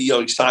hyper,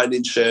 you're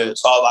signing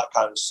shirts, all that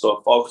kind of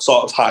stuff, all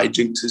sort of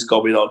hijinks is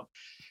going on.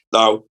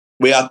 Now,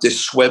 we had this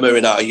swimmer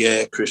in our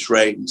year, Chris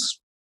Rains.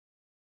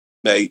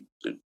 Mate,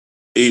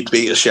 he'd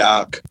beat a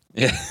shark.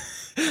 Yeah.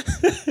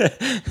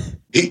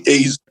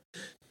 He's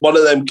one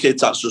of them kids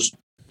that's just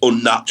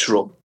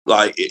unnatural.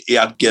 Like, he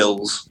had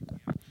gills.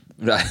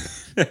 Right.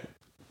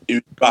 He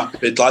was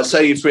rapid. Like,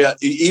 say, he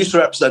used to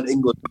represent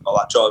England and all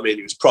that, do you know what I mean?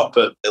 He was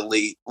proper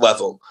elite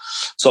level.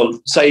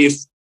 So, say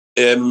if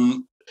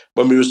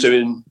when we was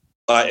doing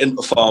like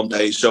interform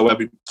days, so when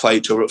we played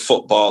each other at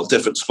football,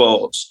 different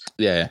sports.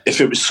 Yeah. If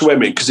it was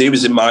swimming, because he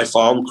was in my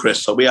form,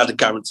 Chris, so we had a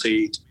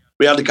guaranteed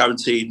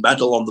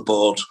medal on the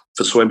board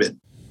for swimming.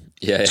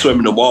 Yeah.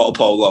 Swimming and water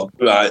polo,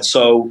 right?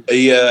 So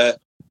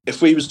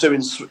if we was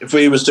doing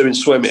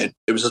swimming,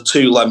 it was a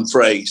 2-length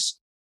race.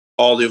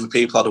 All the other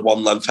people had a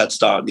 1-length head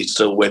start, and he'd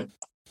still win.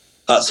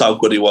 That's how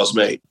good he was,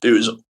 mate.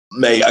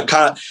 I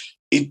can't.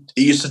 He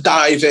used to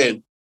dive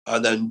in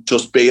and then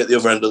just be at the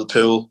other end of the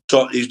pool.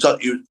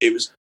 It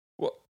was.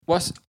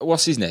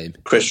 What's his name?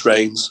 Chris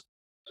Rains.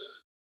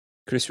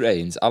 Chris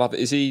Rains.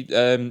 Is he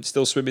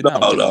still swimming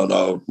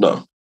now?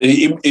 No.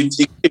 He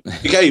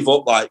gave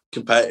up like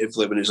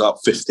competitively when he was like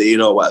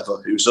 15 or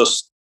whatever. He was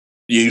just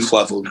youth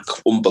level,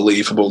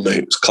 unbelievable, mate.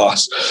 It was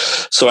class.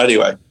 So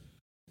anyway,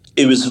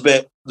 it was a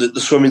bit.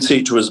 The swimming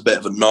teacher was a bit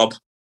of a knob.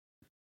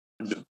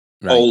 Right.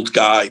 Old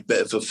guy,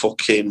 bit of a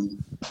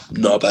fucking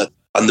knobhead.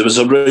 And there was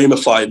a rumour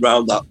flying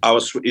around that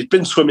he'd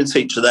been swimming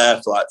teacher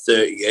there for like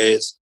 30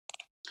 years.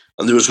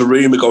 And there was a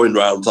rumour going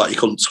around that he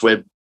couldn't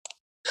swim.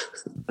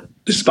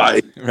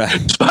 despite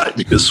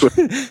he could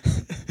swim.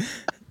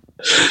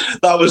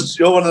 That was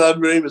one of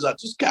them rumours that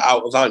just get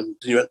out of hand. And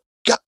you went,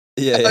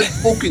 I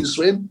fucking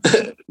swim.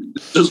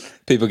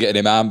 People getting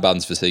him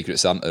armbands for Secret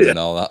Santa and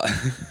all that.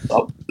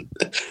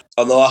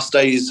 On the last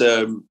day, he's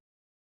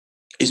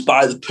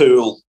by the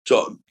pool.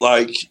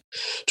 Like,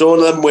 one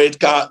of them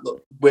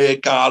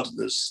weird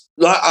gardeners,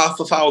 like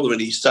Arthur Fowler in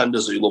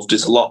EastEnders, who loved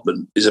his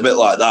allotment. He's a bit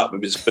like that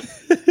with his.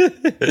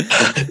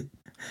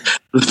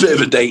 A bit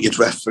of a dated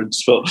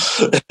reference, but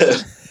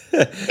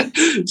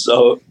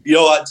so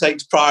like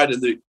takes pride in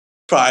the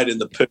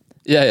pool.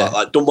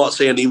 Like don't want to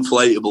see any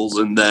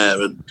inflatables in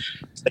there and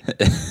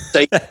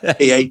take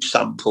pH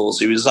samples.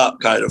 He was that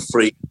kind of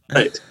freak.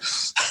 Right?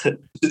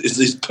 Is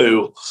this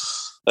pool?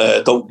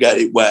 Don't get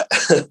it wet.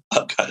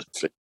 That kind of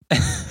thing.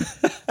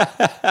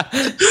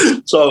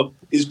 So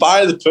he's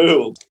by the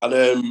pool,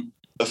 and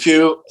a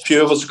few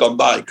of us have gone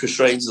by. Chris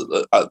Rains at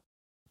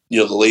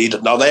the leader.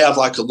 Now they have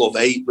like a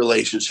love-hate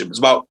relationship. It's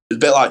a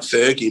bit like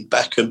Fergie and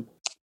Beckham.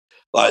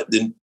 Like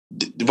they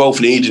both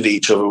needed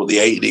each other, but they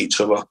hated each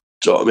other.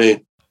 Do you know what I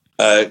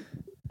mean?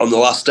 On the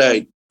last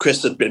day,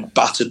 Chris had been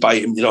battered by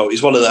him.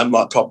 He's one of them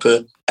like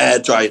proper air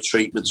dryer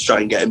treatments, try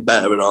and get him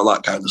better and all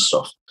that kind of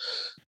stuff.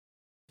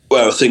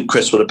 Where I think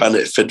Chris would have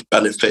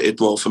benefited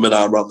more from an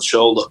arm around the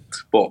shoulder.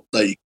 But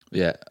a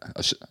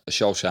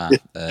shoulder shot.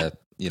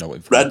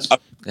 Red.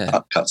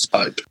 Cat's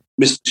type.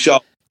 Mr. Shaw.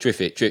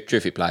 Terrific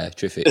player.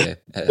 Terrific. Yeah.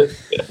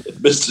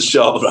 Mr.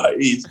 Shaw, right?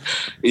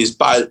 He's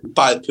by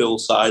the pool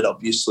side,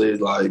 obviously,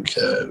 like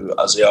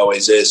as he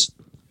always is.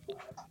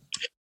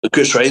 And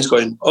Chris Rains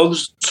going,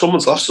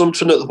 someone's left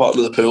something at the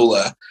bottom of the pool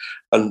there.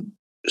 And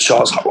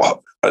Shaw's like,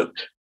 what? And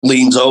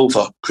leans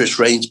over. Chris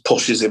Rains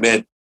pushes him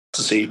in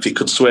to see if he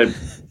could swim.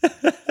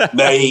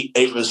 Mate,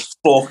 it was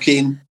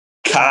fucking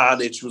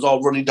carnage. It was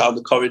all running down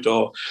the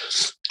corridor.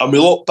 And we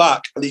looked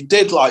back, and he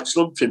did like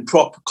something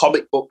proper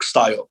comic book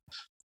style.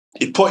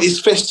 He put his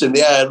fist in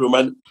the air and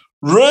went,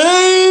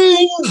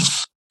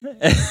 Rains!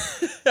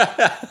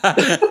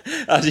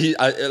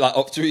 Like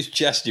up to his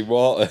chest in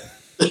water.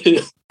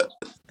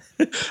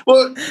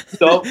 Well,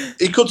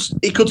 he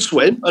could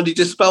swim, and he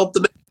dispelled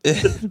the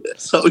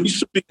so he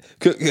should be.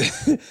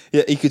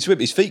 Yeah, he could swim.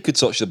 His feet could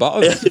touch the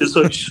bottom. Yeah,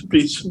 so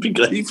he should be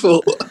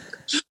grateful.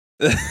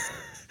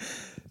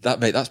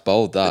 That's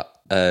bold. That.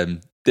 I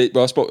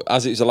suppose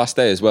as it was the last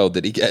day as well.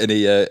 Did he get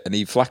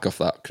any flack off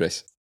that,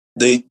 Chris?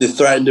 They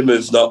threatened him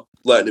with not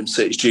letting him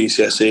sit his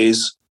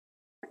GCSEs.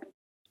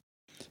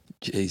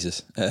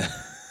 Jesus.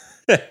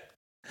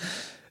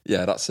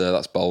 Yeah,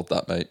 that's bold,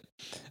 that, mate.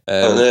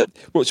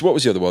 What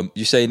was the other one?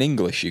 You say in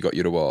English you got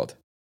your award?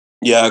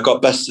 Yeah, I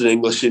got best in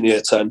English in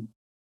year 10.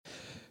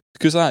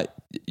 Because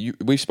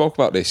we've spoke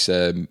about this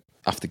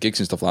after gigs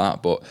and stuff like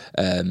that, but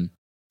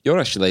you're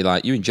actually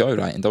like, you enjoy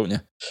writing, don't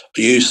you?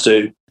 I used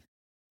to.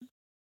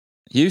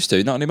 Used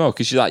to, not anymore,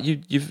 because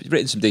you've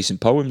written some decent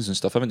poems and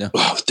stuff, haven't you?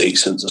 Oh,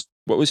 decent.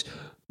 What was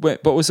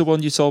the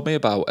one you told me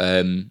about?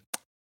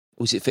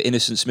 Was it for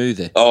Innocent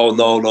Smoothie? Oh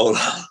no.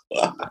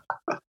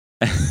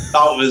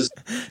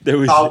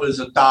 That was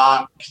a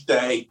dark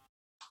day.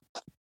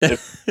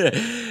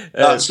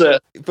 That's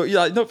it. But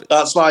you're like, no.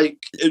 That's like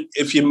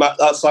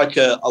that's like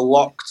a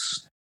locked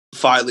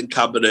filing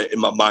cabinet in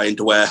my mind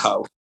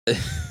warehouse.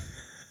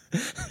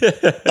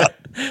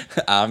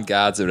 Armed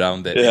guards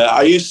around it. Yeah,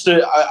 I used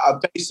to. I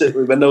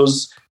basically,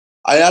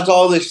 I had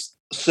all this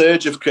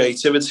surge of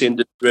creativity and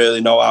didn't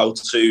really know how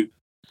to,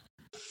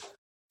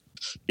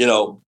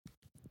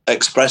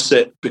 express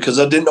it because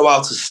I didn't know how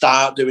to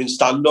start doing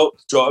stand-up.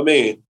 Do you know what I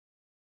mean?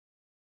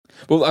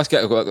 Well, let's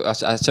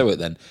tell it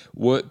then.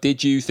 What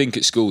did you think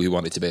at school you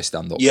wanted to be a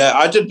stand-up? Yeah,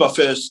 I did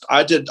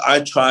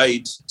I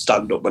tried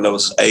stand-up when I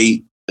was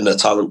 8 in a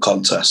talent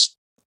contest.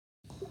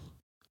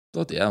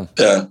 Bloody hell.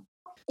 Yeah.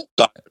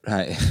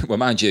 Right. Well,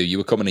 mind you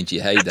were coming into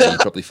your heyday. You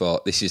probably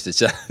thought, this is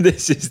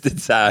the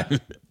time.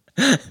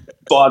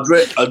 But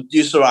I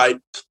used to write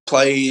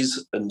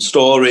plays and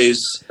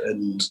stories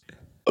and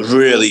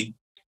really,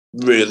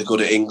 really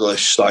good at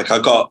English. Like I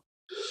got,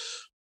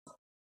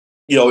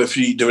 if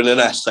you're doing an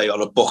essay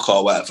on a book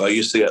or whatever, I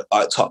used to get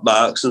like top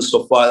marks and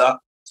stuff like that.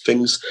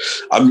 Things.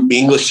 My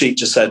English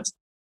teacher said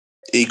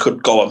he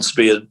could go on to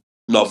be a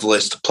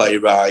novelist, a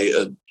playwright,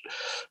 and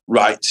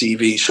write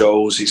TV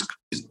shows. He's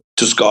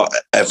just got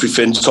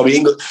everything. So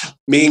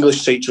my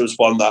English teacher was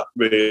one that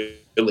really,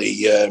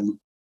 I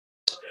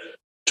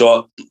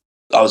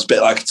was a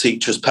bit like a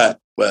teacher's pet,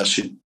 where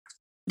she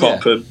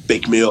proper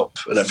big me up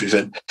and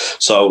everything.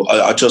 So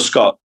I just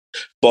got,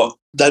 but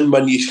then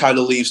when you kind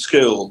of leave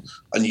school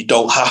and you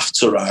don't have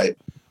to write,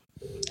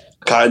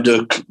 kind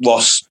of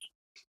lost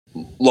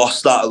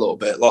that a little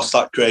bit, lost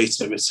that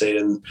creativity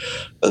and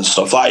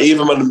stuff. Like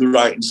even when I'm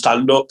writing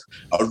stand-up,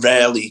 I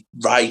rarely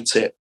write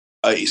it.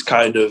 It's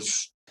kind of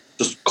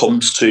just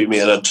comes to me,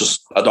 and I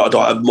don't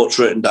have much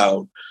written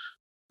down.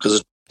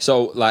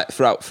 So like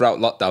throughout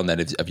lockdown, then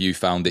have you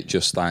found it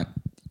just like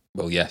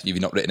Well, yeah,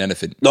 you've not written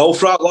anything. No,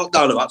 throughout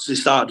lockdown, I've actually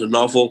started a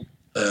novel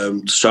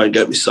to try and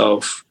get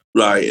myself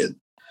writing.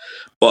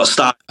 But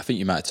I think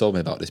you might have told me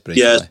about this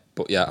briefly. Yeah.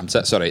 But yeah,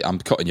 sorry, I'm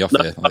cutting you off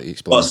here. I'll let you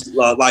explain.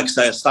 Like I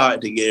say, I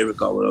started a year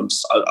ago and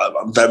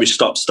I'm very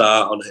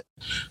stop-start on it.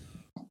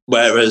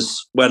 Whereas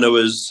when I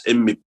was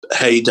in my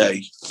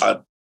heyday,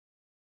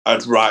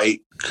 I'd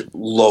write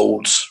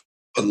loads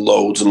and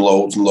loads and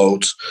loads and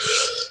loads.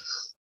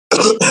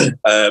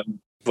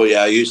 But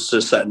yeah, I used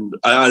to send...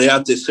 I only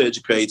had this surge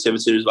of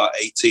creativity when I was about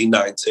 18,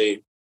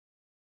 19.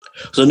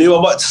 So I knew I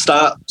wanted to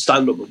start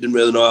stand-up, but didn't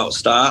really know how to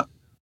start.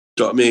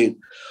 Do you know what I mean?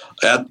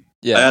 I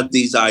had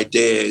these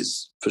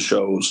ideas for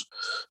shows.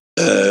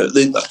 All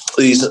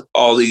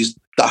these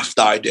daft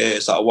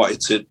ideas that I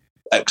wanted to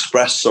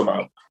express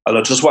somehow. And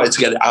I just wanted to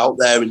get it out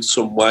there in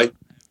some way.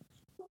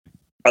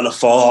 And I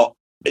thought,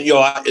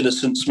 like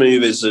Innocence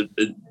movies,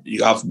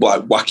 you have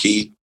like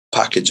wacky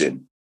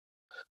packaging.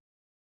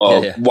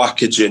 Or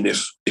wackaging,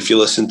 if you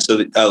listen to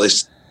the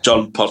Ellis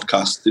John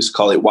podcast, they just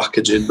call it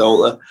wackaging,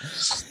 don't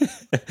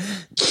they?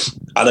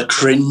 And I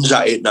cringe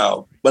at it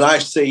now. When I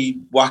see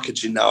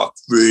wackaging now, it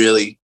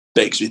really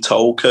makes me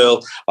toe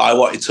curl. I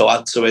wanted to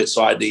add to it,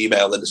 so I'd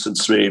email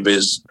Innocence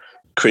movies,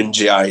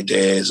 cringy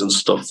ideas and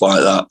stuff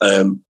like that.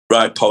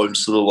 Write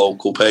poems to the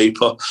local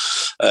paper.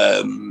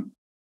 But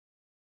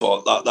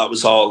that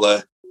was all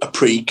a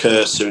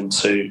precursor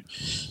into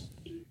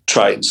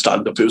trying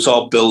stand-up. It was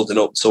all building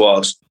up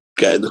towards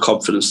getting the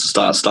confidence to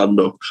start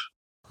stand-up.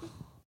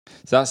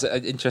 So that's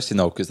interesting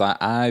though, because like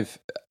I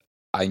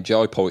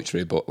enjoy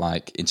poetry, but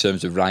like in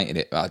terms of writing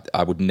it,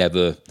 I would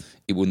never.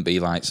 It wouldn't be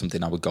like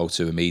something I would go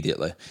to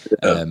immediately.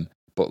 Yeah.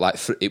 But like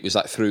it was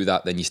like through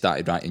that, then you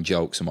started writing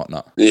jokes and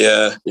whatnot.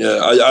 Yeah.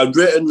 I'd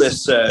written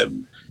this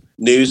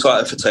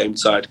newsletter for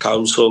Tameside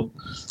Council,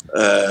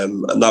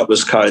 and that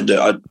was kind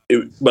of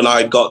when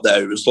I got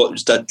there, it was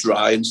dead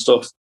dry and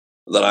stuff.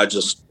 And then I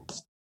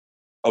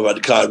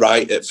went, can I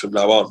write it from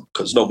now on?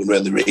 Because no one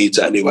really reads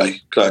it anyway.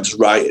 Can I just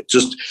write it?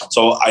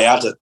 So I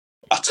had a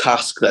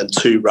task then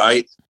to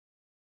write.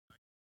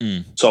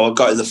 So I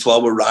got in the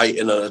flow of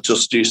writing, and I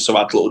just used to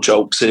add little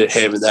jokes here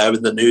and there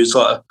in the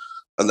newsletter.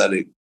 And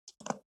then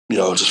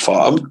I just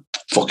thought,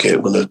 fuck it,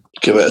 I'm going to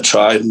give it a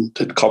try, and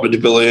did Comedy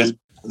Billion,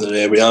 and then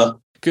here we are.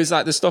 Because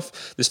like the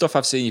stuff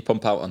I've seen you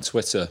pump out on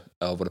Twitter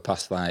over the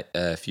past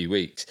few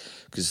weeks,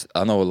 because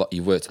I know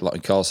you've worked a lot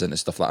in call centre and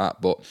stuff like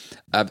that. But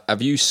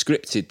have you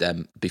scripted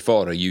them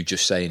before? Or are you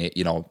just saying it,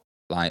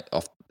 like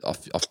off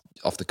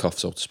the cuff,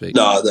 so to speak?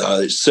 No,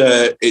 it's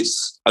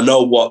I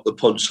know what the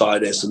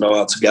punchline is, I know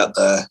how to get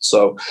there.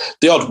 So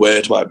the odd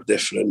word might be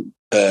different,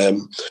 but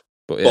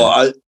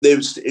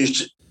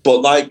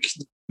like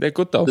they're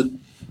good though.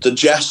 The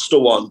jester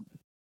one.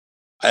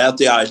 I had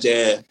the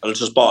idea, and I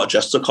just bought a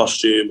jester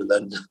costume, and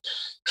then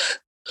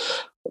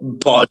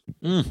bought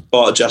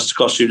a jester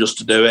costume just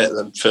to do it, and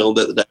then filmed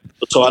it the day.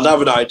 So I'd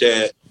have an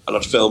idea, and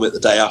I'd film it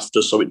the day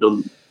after, so I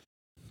don't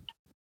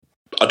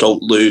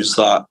lose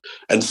that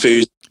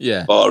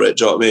enthusiasm for it.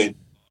 Do you know what I mean?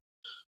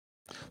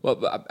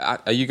 Well,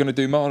 are you going to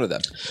do more of them?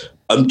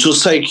 I'm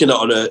just taking it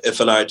on if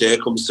an idea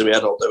comes to me,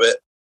 I don't do it.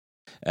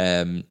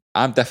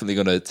 I'm definitely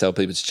going to tell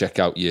people to check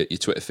out your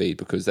Twitter feed,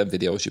 because them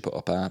videos you put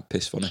up are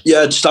piss funny.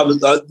 Yeah,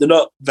 they're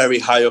not very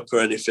high up or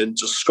anything.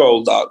 Just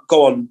scroll down,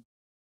 go on,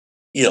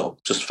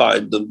 just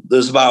find them.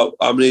 There's about,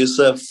 how many is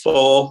there?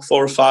 4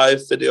 or 5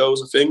 videos,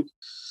 I think.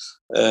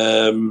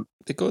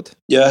 They're good.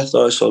 Yeah,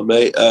 nice one,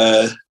 mate.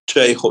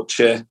 J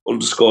Hutchie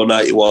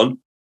 _91.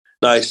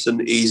 Nice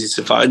and easy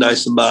to find,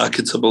 nice and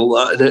marketable,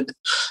 that, innit?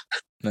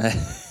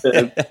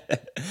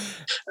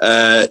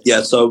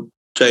 So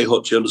J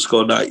Hutchie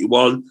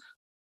 _91.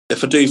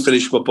 If I do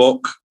finish my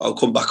book, I'll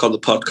come back on the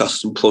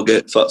podcast and plug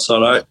it, if that's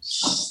all right.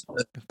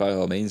 By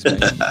all means, mate.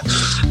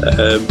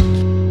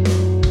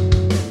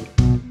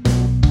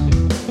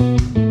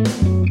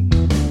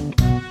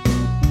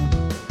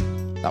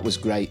 That was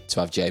great to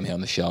have Jamie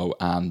on the show,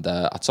 and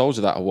I told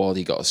you that award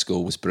he got at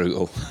school was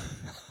brutal.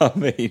 I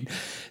mean,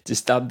 to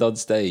stand on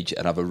stage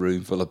and have a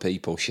room full of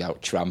people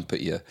shout tramp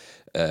at you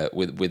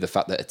with the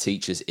fact that a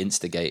teacher's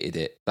instigated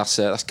it, that's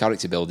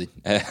character building.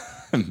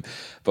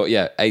 But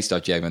yeah, A-star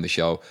Jamie on the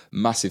show.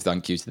 Massive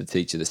thank you to the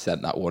teacher that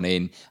sent that one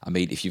in. I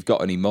mean, if you've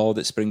got any more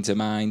that spring to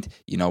mind,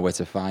 you know where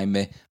to find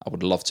me. I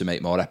would love to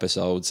make more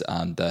episodes.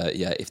 And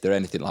if they're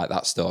anything like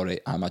that story,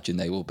 I imagine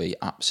they will be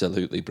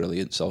absolutely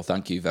brilliant. So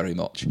thank you very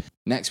much.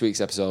 Next week's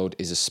episode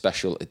is a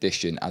special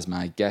edition, as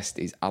my guest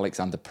is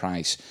Alexander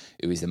Price,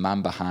 who is the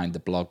man behind the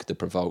blog The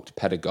Provoked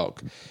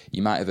Pedagogue.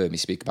 You might have heard me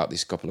speak about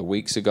this a couple of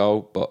weeks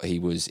ago, but he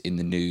was in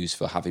the news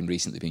for having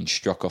recently been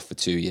struck off for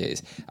 2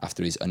 years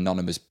after his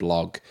anonymous blog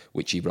blog,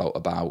 which he wrote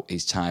about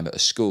his time at a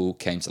school,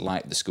 came to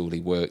light at the school he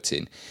worked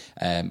in.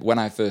 When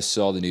I first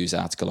saw the news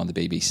article on the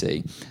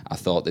BBC, I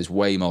thought there's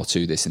way more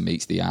to this than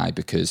meets the eye,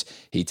 because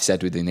he'd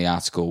said within the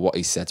article what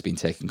he said's been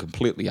taken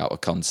completely out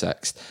of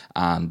context.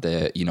 And,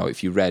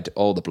 if you read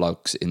all the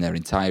blogs in their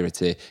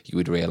entirety, you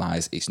would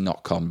realise it's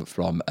not come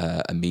from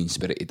a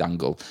mean-spirited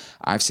angle.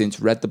 I've since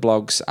read the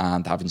blogs,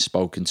 and having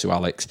spoken to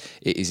Alex,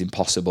 it is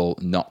impossible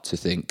not to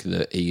think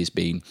that he has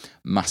been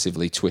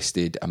massively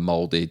twisted and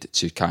moulded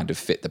to kind of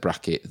fit the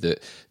bracket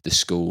that the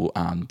school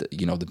and,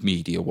 the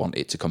media want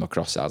it to come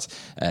across as.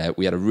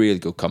 We had a really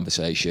good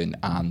conversation,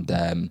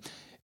 and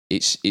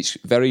it's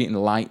very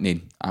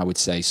enlightening, I would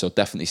say. So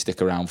definitely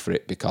stick around for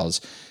it,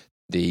 because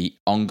the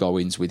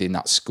ongoings within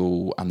that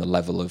school and the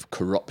level of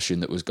corruption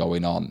that was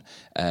going on,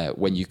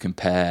 when you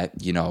compare,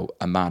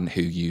 a man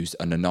who used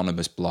an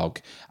anonymous blog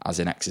as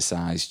an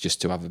exercise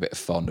just to have a bit of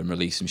fun and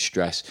release some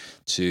stress,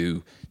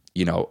 to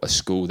a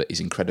school that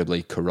is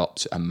incredibly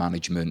corrupt and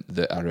management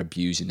that are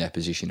abusing their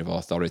position of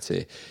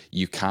authority.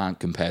 You can't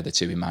compare the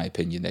two, in my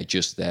opinion.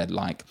 They're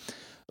like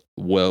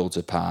worlds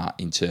apart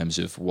in terms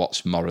of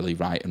what's morally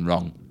right and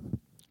wrong.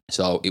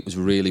 So it was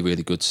really,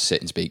 really good to sit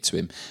and speak to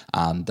him,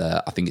 and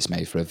I think it's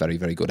made for a very,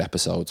 very good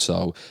episode.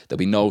 So there'll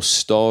be no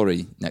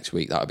story next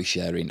week that I'll be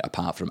sharing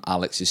apart from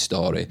Alex's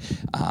story,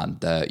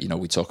 and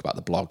we talk about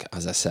the blog,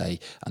 as I say,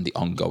 and the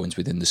ongoings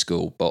within the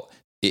school. But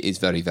it is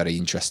very, very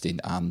interesting,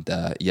 and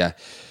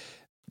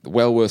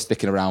well worth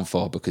sticking around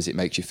for, because it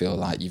makes you feel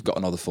like you've got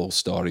to know the full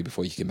story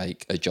before you can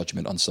make a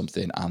judgment on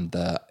something. And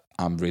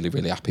I'm really,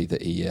 really happy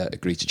that he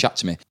agreed to chat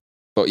to me.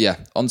 But yeah,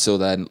 until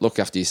then, look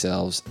after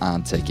yourselves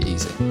and take it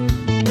easy.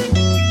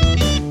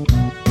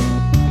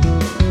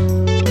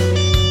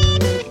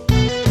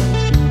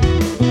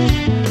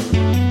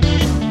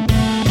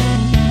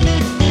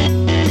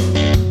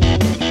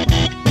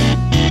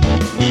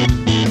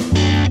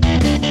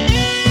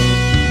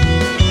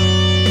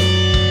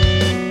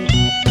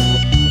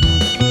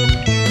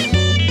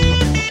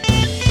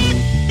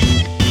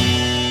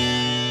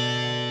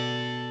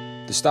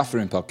 The Staff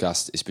Room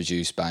podcast is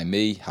produced by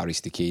me, Harry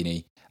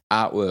Stachini,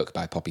 artwork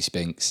by Poppy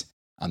Spinks,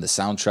 and the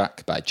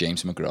soundtrack by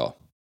James McGraw.